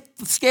going to tip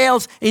the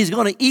scales, and he's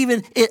going to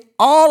even it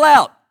all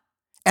out,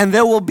 and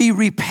there will be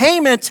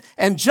repayment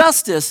and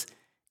justice,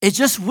 it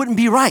just wouldn't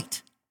be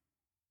right.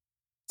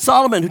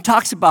 Solomon, who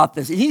talks about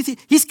this,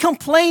 he's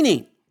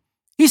complaining.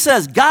 He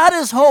says, God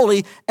is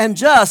holy and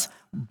just,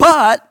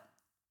 but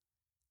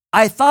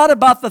I thought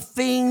about the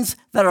things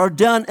that are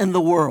done in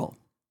the world.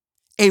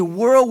 A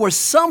world where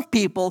some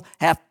people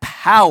have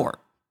power.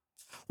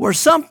 Where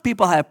some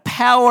people have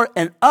power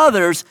and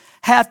others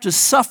have to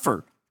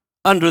suffer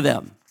under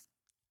them.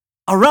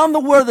 Around the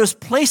world, there's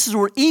places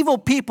where evil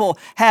people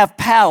have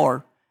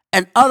power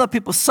and other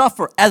people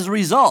suffer as a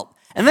result.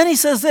 And then he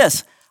says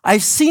this,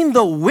 I've seen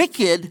the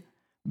wicked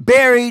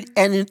buried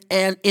and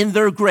in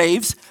their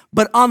graves,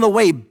 but on the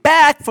way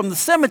back from the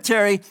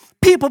cemetery,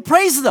 people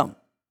praise them.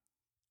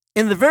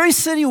 In the very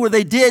city where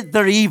they did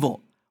their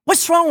evil.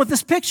 What's wrong with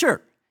this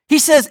picture? He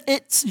says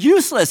it's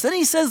useless. Then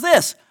he says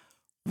this,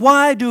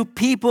 why do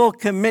people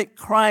commit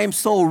crime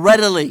so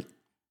readily?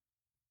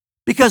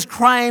 Because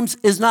crimes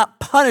is not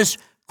punished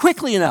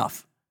quickly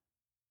enough.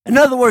 In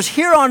other words,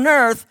 here on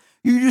earth,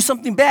 you do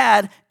something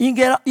bad, you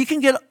can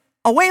get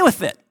away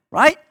with it,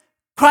 right?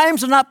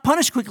 Crimes are not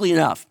punished quickly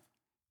enough.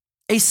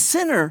 A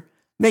sinner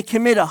may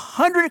commit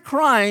 100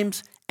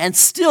 crimes and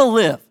still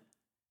live.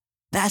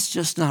 That's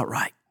just not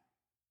right.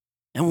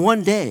 And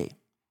one day,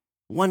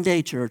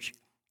 church,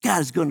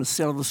 God is going to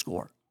settle the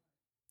score.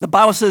 The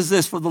Bible says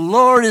this, for the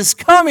Lord is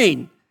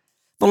coming.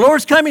 The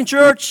Lord's coming,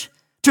 church,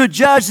 to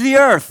judge the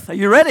earth. Are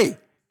you ready?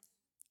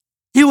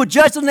 He will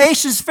judge the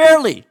nations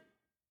fairly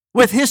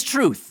with his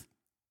truth.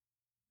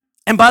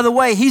 And by the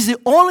way, he's the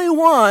only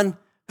one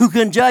who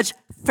can judge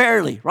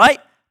fairly, right?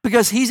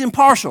 Because he's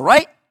impartial,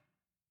 right?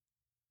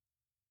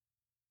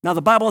 Now,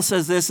 the Bible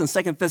says this in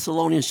 2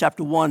 Thessalonians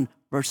chapter 1,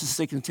 verses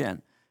 6 and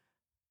 10.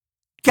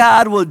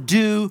 God will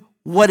do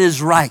what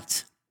is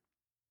right.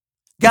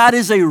 God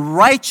is a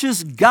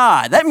righteous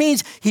God. That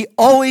means he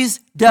always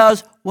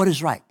does what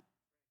is right.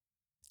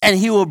 And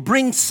he will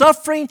bring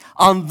suffering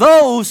on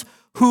those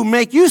who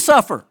make you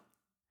suffer.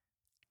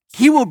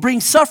 He will bring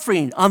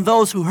suffering on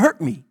those who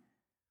hurt me,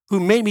 who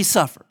made me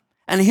suffer.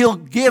 And he'll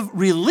give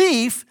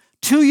relief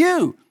to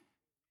you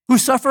who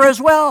suffer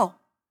as well.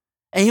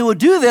 And he will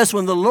do this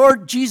when the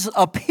Lord Jesus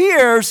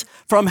appears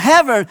from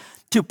heaven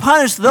to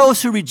punish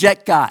those who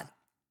reject God.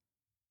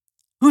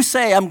 Who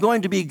say, I'm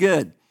going to be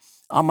good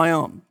on my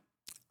own.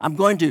 I'm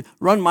going to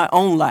run my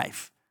own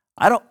life.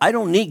 I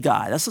don't need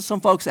God. That's what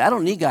some folks say. I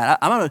don't need God.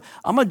 I'm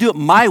gonna do it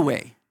my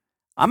way.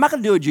 I'm not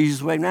gonna do it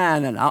Jesus' way.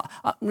 No.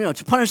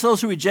 To punish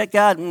those who reject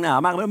God, no,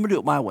 I'm gonna do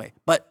it my way.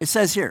 But it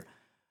says here,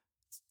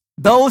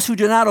 those who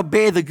do not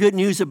obey the good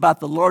news about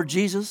the Lord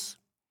Jesus,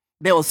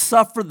 they will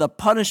suffer the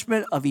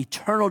punishment of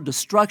eternal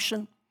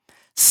destruction,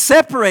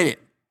 separated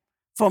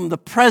from the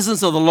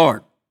presence of the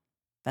Lord.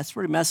 That's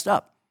pretty messed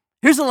up.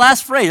 Here's the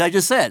last phrase I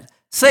just said.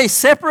 Say,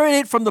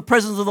 separated from the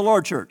presence of the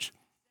Lord, church.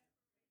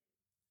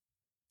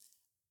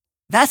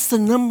 That's the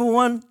number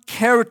one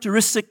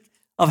characteristic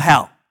of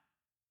hell.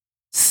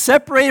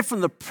 Separated from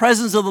the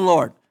presence of the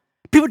Lord.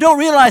 People don't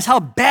realize how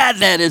bad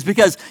that is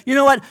because, you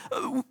know what?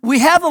 We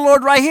have the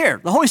Lord right here.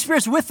 The Holy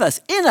Spirit's with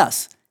us, in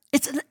us.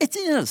 It's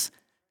in us.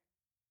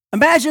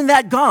 Imagine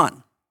that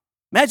gone.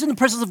 Imagine the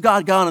presence of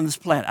God gone on this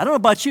planet. I don't know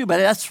about you, but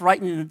that's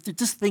frightening to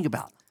just think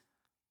about.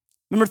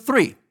 Number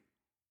 3,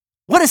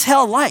 what is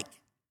hell like?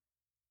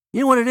 You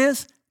know what it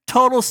is?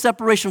 Total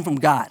separation from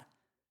God.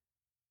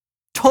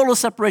 Total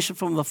separation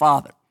from the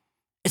Father.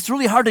 It's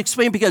really hard to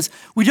explain because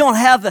we don't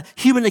have the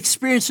human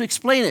experience to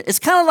explain it. It's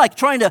kind of like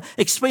trying to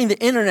explain the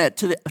internet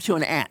to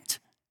an ant.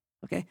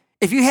 Okay?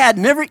 If you had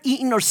never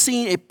eaten or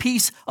seen a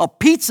piece of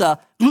pizza,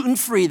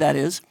 gluten-free that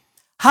is,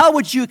 how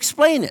would you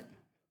explain it?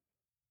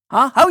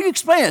 Huh? How would you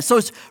explain it? So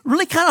it's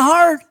really kind of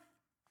hard.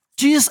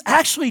 Jesus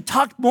actually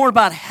talked more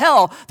about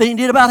hell than he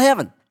did about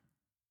heaven.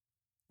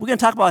 We're going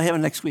to talk about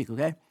heaven next week,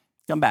 okay?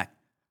 Come back.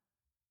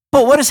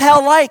 But what is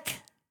hell like?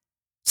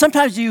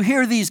 Sometimes you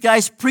hear these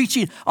guys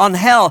preaching on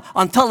hell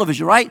on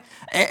television, right?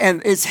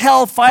 And it's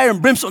hell, fire,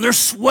 and brimstone. They're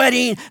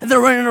sweating, and they're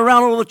running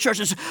around all over the church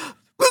and say,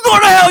 "You're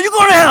going to hell, you're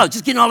going to hell,"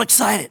 just getting all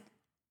excited.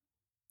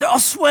 They're all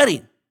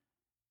sweating,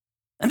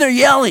 and they're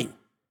yelling.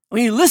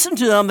 When you listen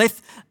to them,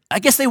 I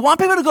guess they want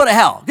people to go to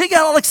hell. They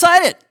get all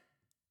excited.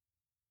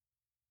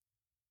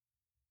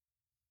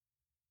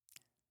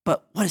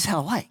 But what is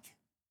hell like?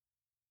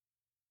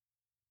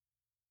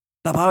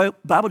 The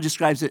Bible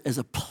describes it as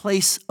a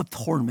place of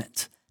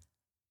torment.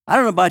 I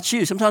don't know about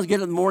you. Sometimes you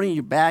get in the morning,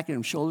 your back and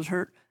your shoulders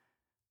hurt.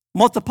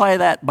 Multiply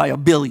that by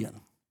 1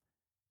 billion.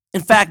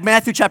 In fact,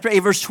 Matthew chapter 8,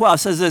 verse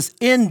 12 says this,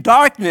 "In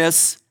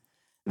darkness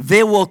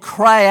they will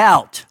cry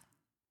out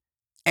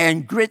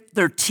and grit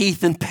their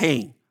teeth in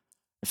pain."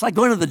 It's like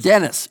going to the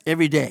dentist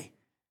every day,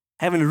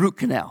 having a root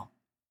canal.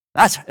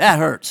 That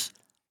hurts,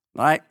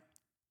 right?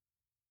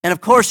 And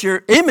of course,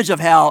 your image of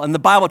hell, and the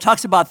Bible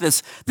talks about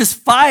this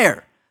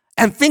fire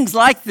and things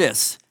like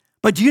this.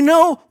 But do you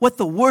know what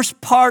the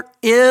worst part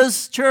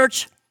is,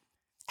 church?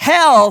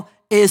 Hell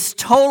is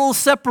total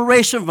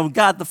separation from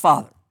God the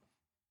Father.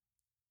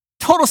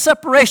 Total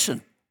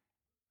separation.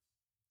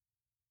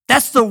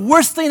 That's the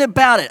worst thing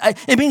about it.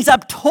 It means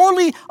I'm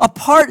totally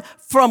apart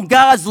from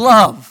God's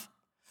love.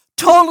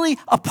 Totally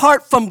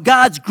apart from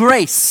God's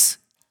grace.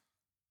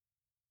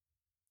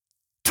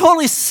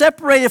 Totally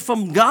separated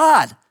from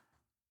God.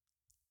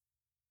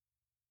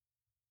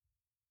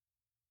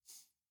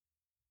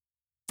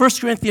 1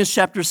 Corinthians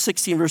chapter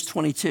 16, verse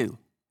 22.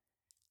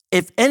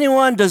 "If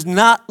anyone does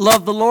not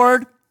love the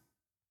Lord,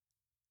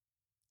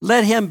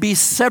 let him be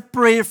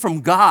separated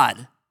from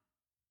God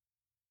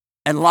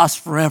and lost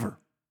forever."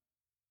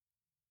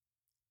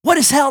 What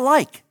is hell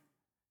like?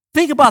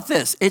 Think about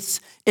this. It's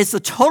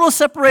the total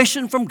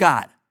separation from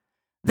God.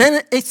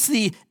 Then it's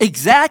the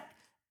exact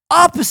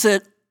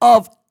opposite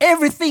of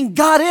everything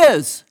God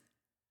is.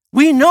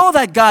 We know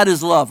that God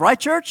is love, right,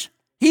 church?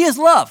 He is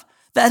love.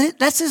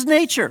 That's his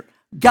nature.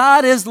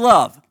 God is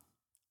love.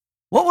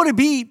 What would it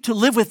be to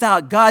live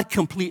without God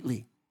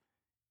completely?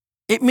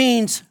 It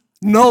means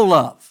no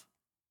love.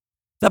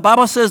 The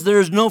Bible says there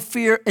is no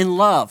fear in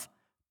love.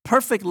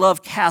 Perfect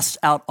love casts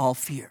out all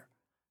fear.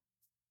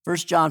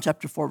 1 John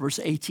chapter 4, verse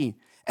 18.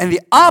 And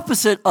the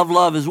opposite of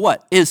love is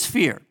what? Is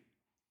fear.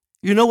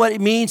 You know what it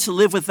means to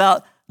live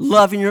without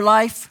love in your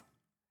life?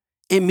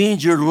 It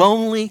means you're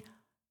lonely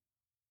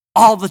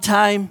all the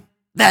time.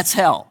 That's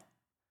hell.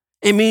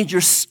 It means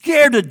you're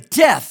scared to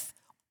death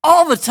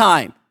all the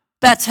time.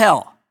 That's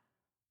hell.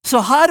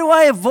 So how do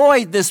I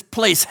avoid this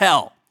place,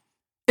 hell?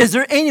 Is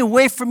there any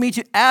way for me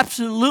to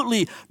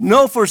absolutely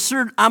know for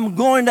certain I'm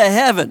going to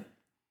heaven?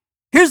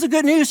 Here's the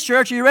good news,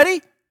 church. Are you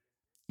ready?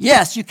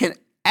 Yes, you can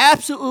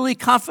absolutely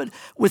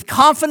with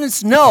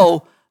confidence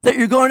know that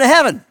you're going to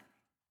heaven.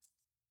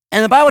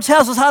 And the Bible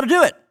tells us how to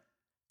do it.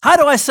 How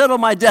do I settle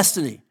my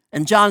destiny?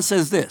 And John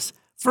says this,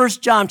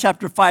 1 John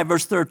chapter 5,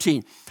 verse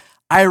 13.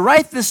 "I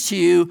write this to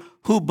you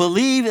who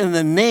believe in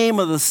the name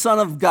of the Son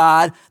of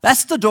God."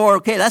 That's the door,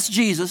 okay? That's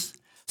Jesus.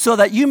 "So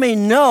that you may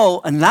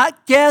know and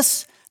not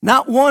guess,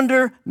 not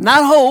wonder,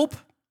 not hope,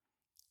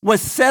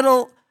 with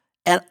settled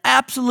and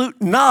absolute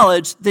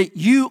knowledge that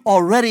you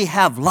already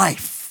have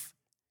life."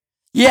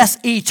 Yes,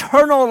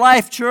 eternal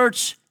life,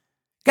 church.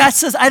 God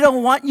says, I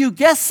don't want you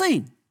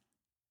guessing.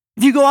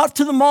 If you go out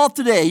to the mall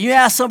today, you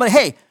ask somebody,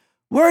 "Hey,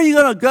 where are you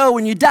going to go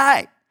when you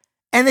die?"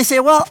 And they say,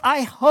 "Well,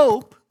 I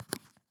hope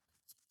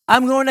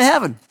I'm going to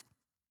heaven."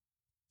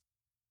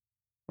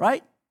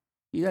 Right?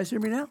 You guys hear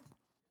me now?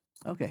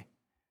 Okay.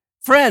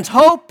 Friends,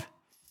 hope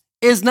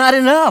is not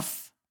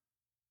enough.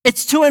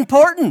 It's too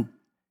important.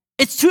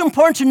 It's too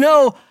important to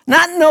know,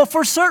 not know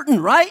for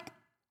certain, right?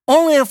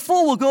 Only a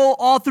fool will go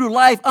all through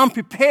life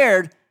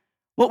unprepared.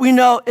 What we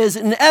know is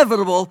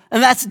inevitable,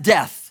 and that's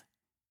death.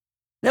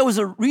 There was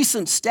a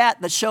recent stat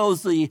that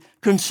shows the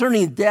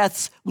concerning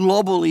deaths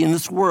globally in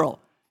this world.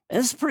 And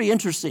this is pretty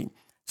interesting.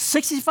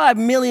 65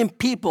 million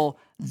people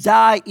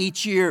die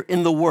each year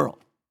in the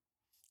world.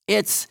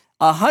 It's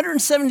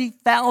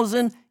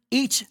 170,000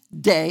 each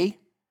day,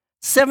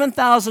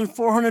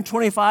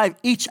 7,425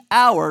 each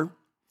hour,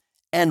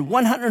 and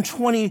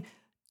 120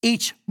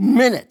 each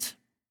minute.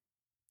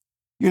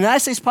 United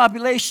States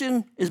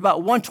population is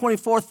about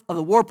 1/24 of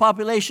the world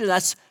population.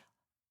 That's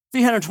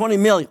 320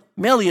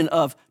 million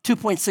of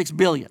 2.6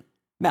 billion.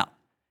 Now,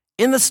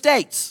 in the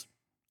States,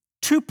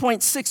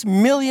 2.6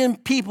 million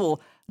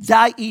people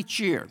die each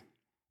year.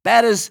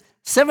 That is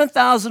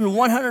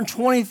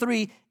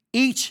 7,123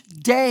 each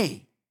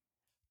day,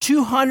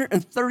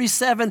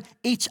 237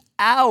 each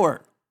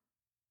hour,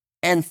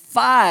 and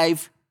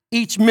 5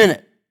 each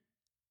minute.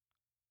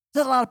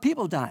 There's a lot of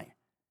people dying.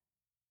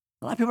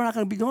 A lot of people are not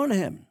going to be going to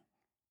heaven.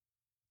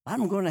 A lot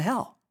of them are going to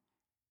hell.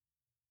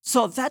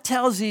 So that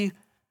tells you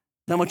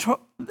that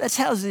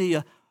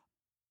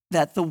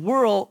the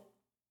world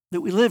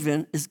that we live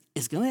in is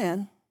going to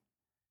end.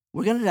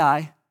 We're going to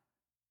die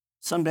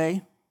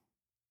someday.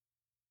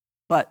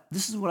 But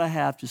this is what I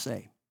have to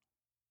say.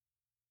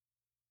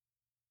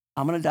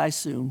 I'm going to die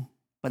soon,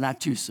 but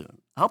not too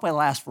soon. I hope I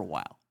last for a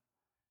while.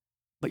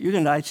 But you're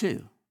going to die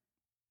too.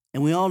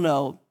 And we all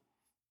know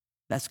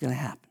that's going to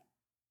happen.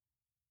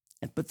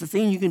 But the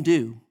thing you can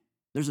do,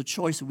 there's a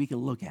choice that we can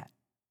look at.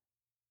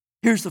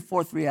 Here's the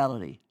fourth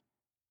reality,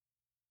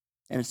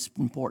 and it's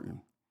important.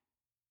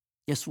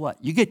 Guess what?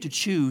 You get to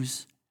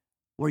choose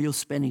where you'll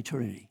spend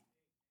eternity.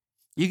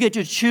 You get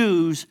to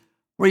choose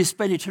where you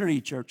spend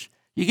eternity, church.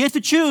 You get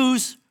to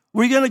choose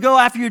where you're going to go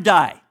after you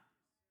die.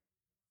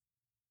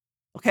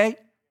 Okay?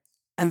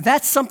 And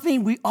that's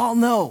something we all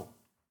know.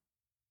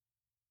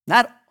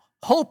 Not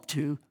hope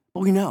to, but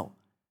we know.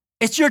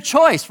 It's your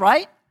choice,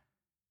 right?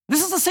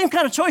 This is the same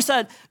kind of choice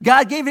that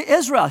God gave to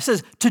Israel. He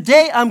says,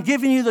 today I'm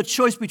giving you the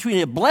choice between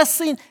a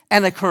blessing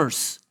and a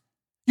curse.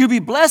 You'll be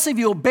blessed if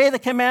you obey the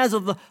commands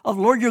of the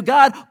Lord your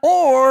God,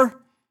 or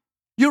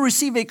you'll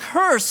receive a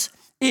curse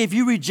if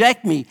you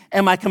reject me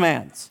and my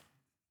commands.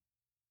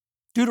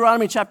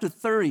 Deuteronomy chapter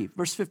 30,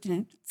 verse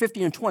 15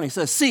 and 20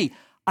 says, see,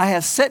 I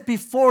have set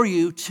before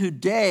you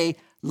today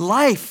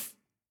life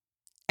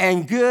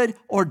and good,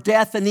 or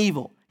death and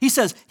evil. He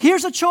says,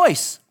 here's a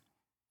choice.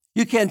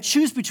 You can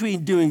choose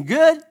between doing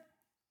good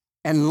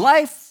and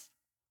life,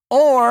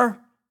 or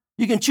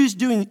you can choose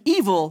doing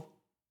evil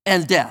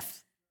and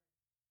death.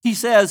 He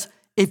says,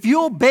 if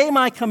you obey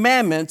my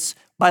commandments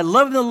by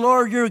loving the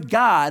Lord your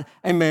God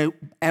and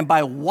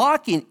by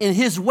walking in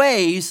his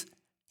ways,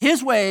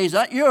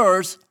 not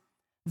yours,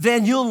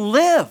 then you'll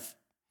live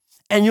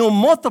and you'll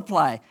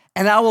multiply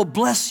and I will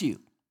bless you.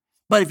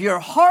 But if your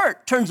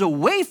heart turns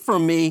away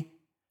from me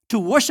to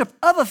worship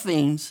other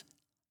things,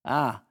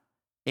 it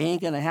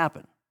ain't going to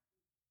happen.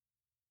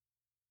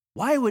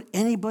 Why would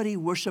anybody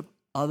worship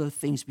other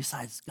things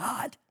besides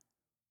God?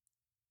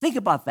 Think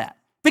about that.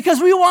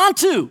 Because we want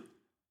to.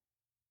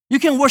 You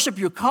can worship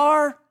your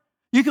car.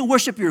 You can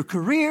worship your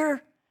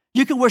career.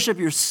 You can worship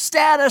your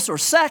status or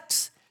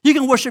sex. You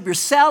can worship your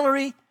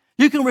salary.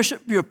 You can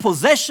worship your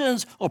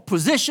possessions or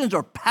positions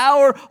or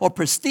power or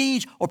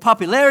prestige or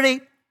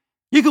popularity.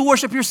 You can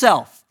worship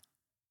yourself.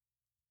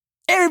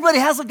 Everybody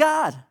has a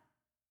God.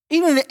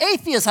 Even the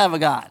atheists have a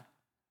God.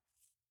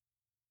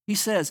 He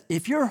says,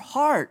 if your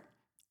heart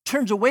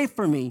turns away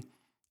from me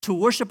to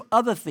worship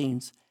other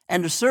things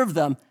and to serve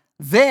them,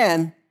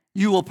 then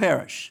you will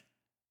perish.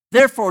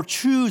 Therefore,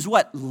 choose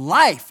what?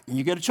 Life. And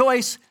you get a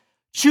choice.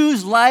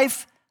 Choose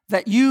life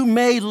that you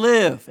may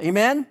live.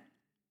 Amen?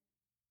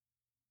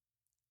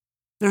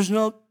 There's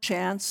no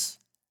chance.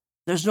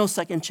 There's no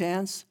second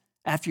chance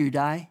after you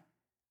die.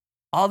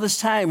 All this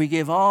time, we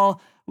give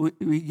all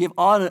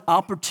an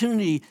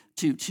opportunity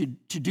to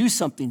do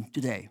something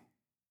today.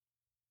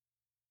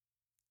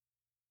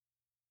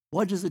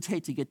 What does it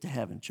take to get to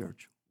heaven,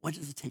 church? What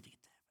does it take to get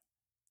to heaven?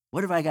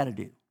 What have I got to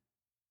do?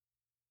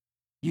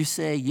 You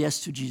say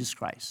yes to Jesus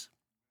Christ.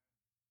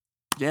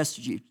 Yes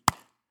to Jesus.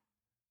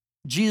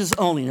 Jesus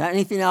only, not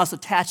anything else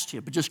attached to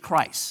it, but just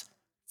Christ.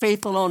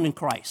 Faith alone in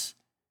Christ.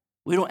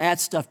 We don't add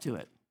stuff to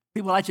it.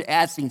 People like to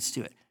add things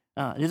to it.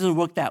 It doesn't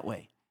work that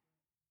way.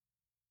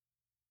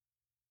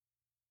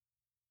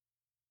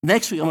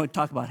 Next week, I'm going to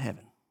talk about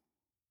heaven.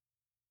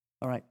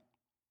 All right?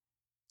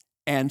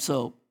 And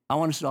so I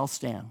want us to all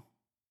stand.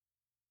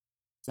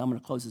 So I'm going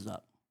to close this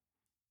up.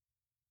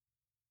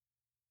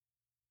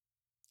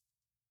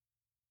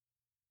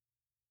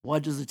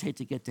 What does it take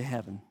to get to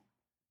heaven?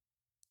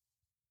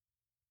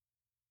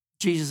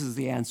 Jesus is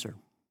the answer.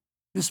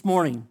 This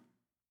morning,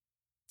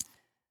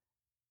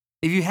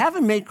 if you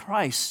haven't made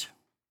Christ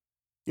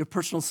your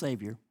personal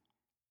Savior,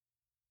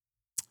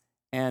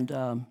 and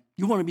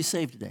you want to be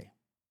saved today,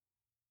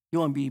 you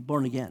want to be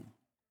born again,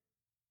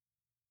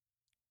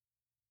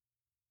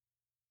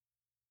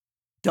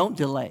 don't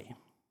delay.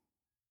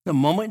 The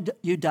moment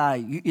you die,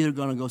 you're either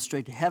going to go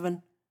straight to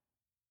heaven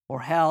or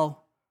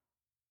hell.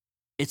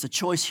 It's a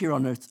choice here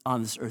on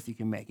this earth you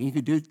can make. And you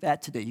can do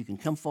that today. You can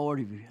come forward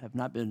if you have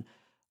not been,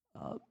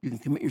 you can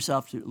commit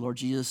yourself to the Lord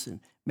Jesus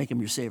and make him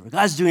your Savior.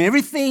 God's doing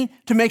everything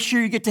to make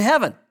sure you get to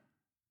heaven.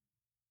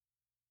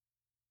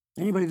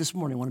 Anybody this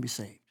morning want to be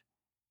saved?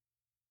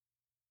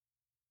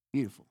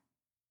 Beautiful.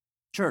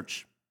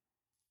 Church,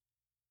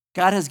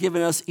 God has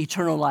given us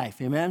eternal life,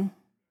 amen?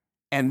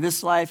 And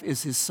this life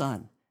is his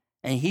Son.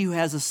 And he who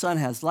has the Son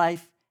has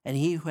life, and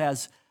he who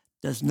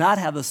does not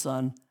have the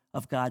Son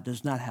of God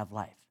does not have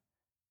life.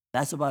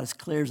 That's about as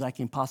clear as I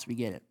can possibly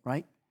get it,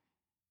 right?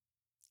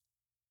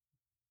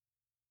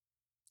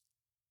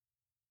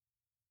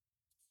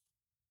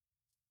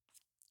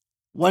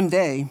 One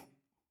day,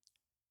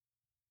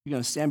 you're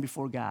going to stand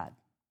before God.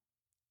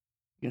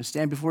 You're going to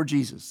stand before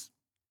Jesus,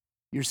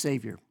 your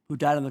Savior, who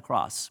died on the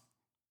cross.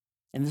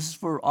 And this is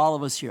for all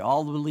of us here,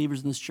 all the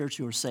believers in this church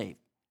who are saved.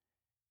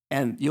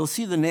 And you'll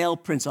see the nail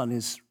prints on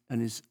his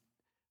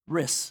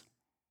wrists.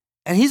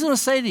 And he's going to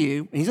say to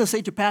you, and he's going to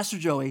say to Pastor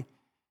Joey,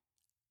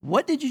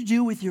 what did you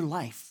do with your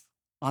life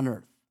on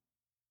earth?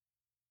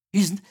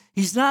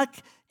 He's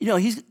not,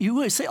 you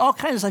would say all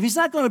kinds of stuff. He's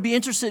not going to be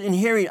interested in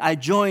hearing, I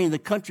joined the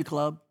country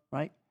club,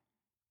 right?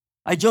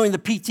 I joined the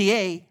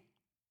PTA.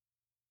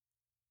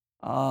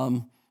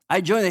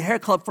 I joined the hair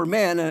club for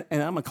men,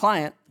 and I'm a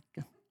client.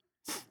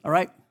 All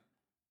right?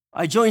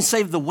 I joined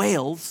Save the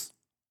Whales.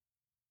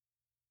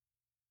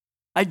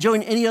 I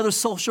join any other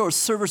social or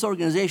service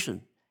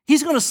organization.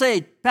 He's going to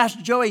say,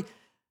 Pastor Joey,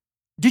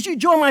 did you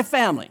join my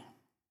family?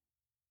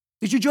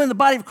 Did you join the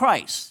body of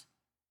Christ?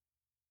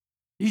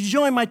 Did you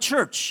join my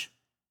church,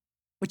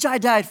 which I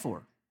died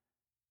for?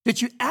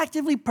 Did you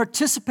actively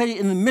participate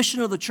in the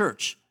mission of the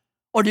church?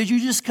 Or did you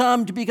just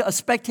come to be a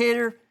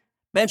spectator,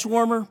 bench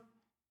warmer?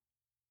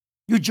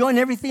 You joined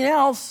everything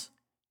else.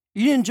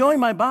 You didn't join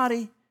my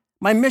body,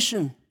 my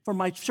mission for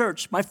my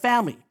church, my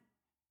family,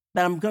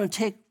 that I'm going to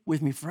take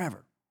with me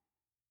forever.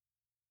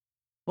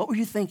 What were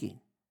you thinking?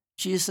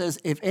 Jesus says,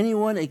 if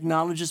anyone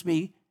acknowledges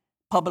me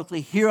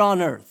publicly here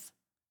on earth,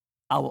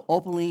 I will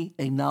openly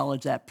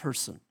acknowledge that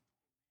person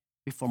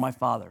before my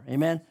Father,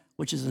 amen,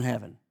 which is in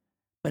heaven.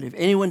 But if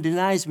anyone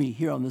denies me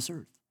here on this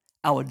earth,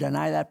 I will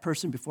deny that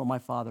person before my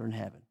Father in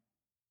heaven.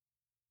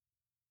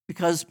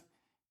 Because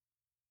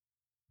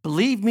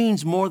believe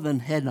means more than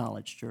head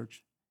knowledge,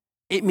 church.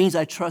 It means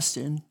I trust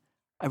in,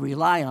 I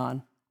rely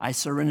on, I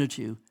surrender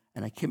to,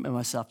 and I commit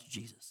myself to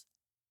Jesus.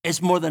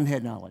 It's more than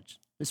head knowledge.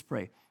 Let's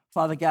pray.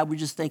 Father God, we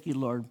just thank you,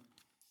 Lord,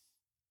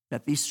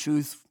 that these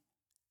truths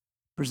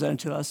presented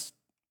to us,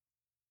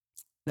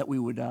 that we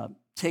would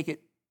take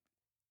it,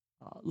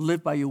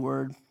 live by your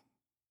word,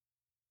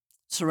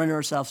 surrender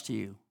ourselves to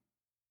you.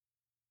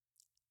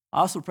 I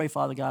also pray,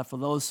 Father God, for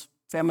those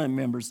family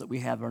members that we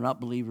have that are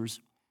not believers,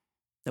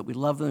 that we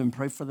love them and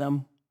pray for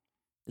them,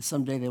 that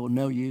someday they will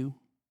know you,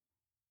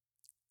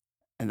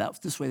 and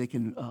that this way they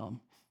can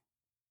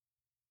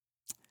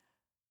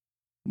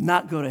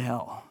not go to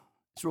hell.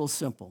 It's real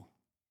simple.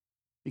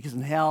 Because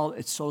in hell,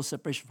 it's total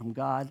separation from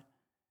God.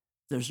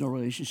 There's no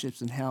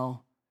relationships in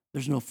hell.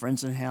 There's no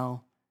friends in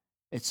hell.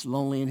 It's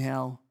lonely in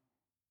hell.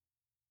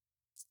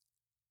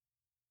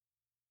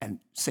 And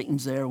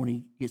Satan's there when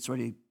he gets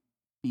ready to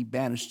be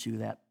banished to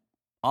that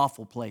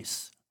awful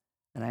place.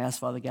 And I ask,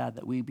 Father God,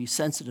 that we be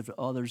sensitive to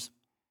others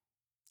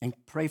and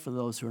pray for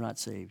those who are not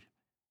saved.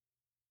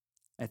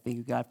 I thank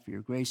you, God, for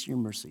your grace and your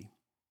mercy.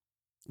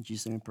 In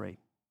Jesus' name I pray.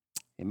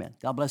 Amen.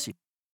 God bless you.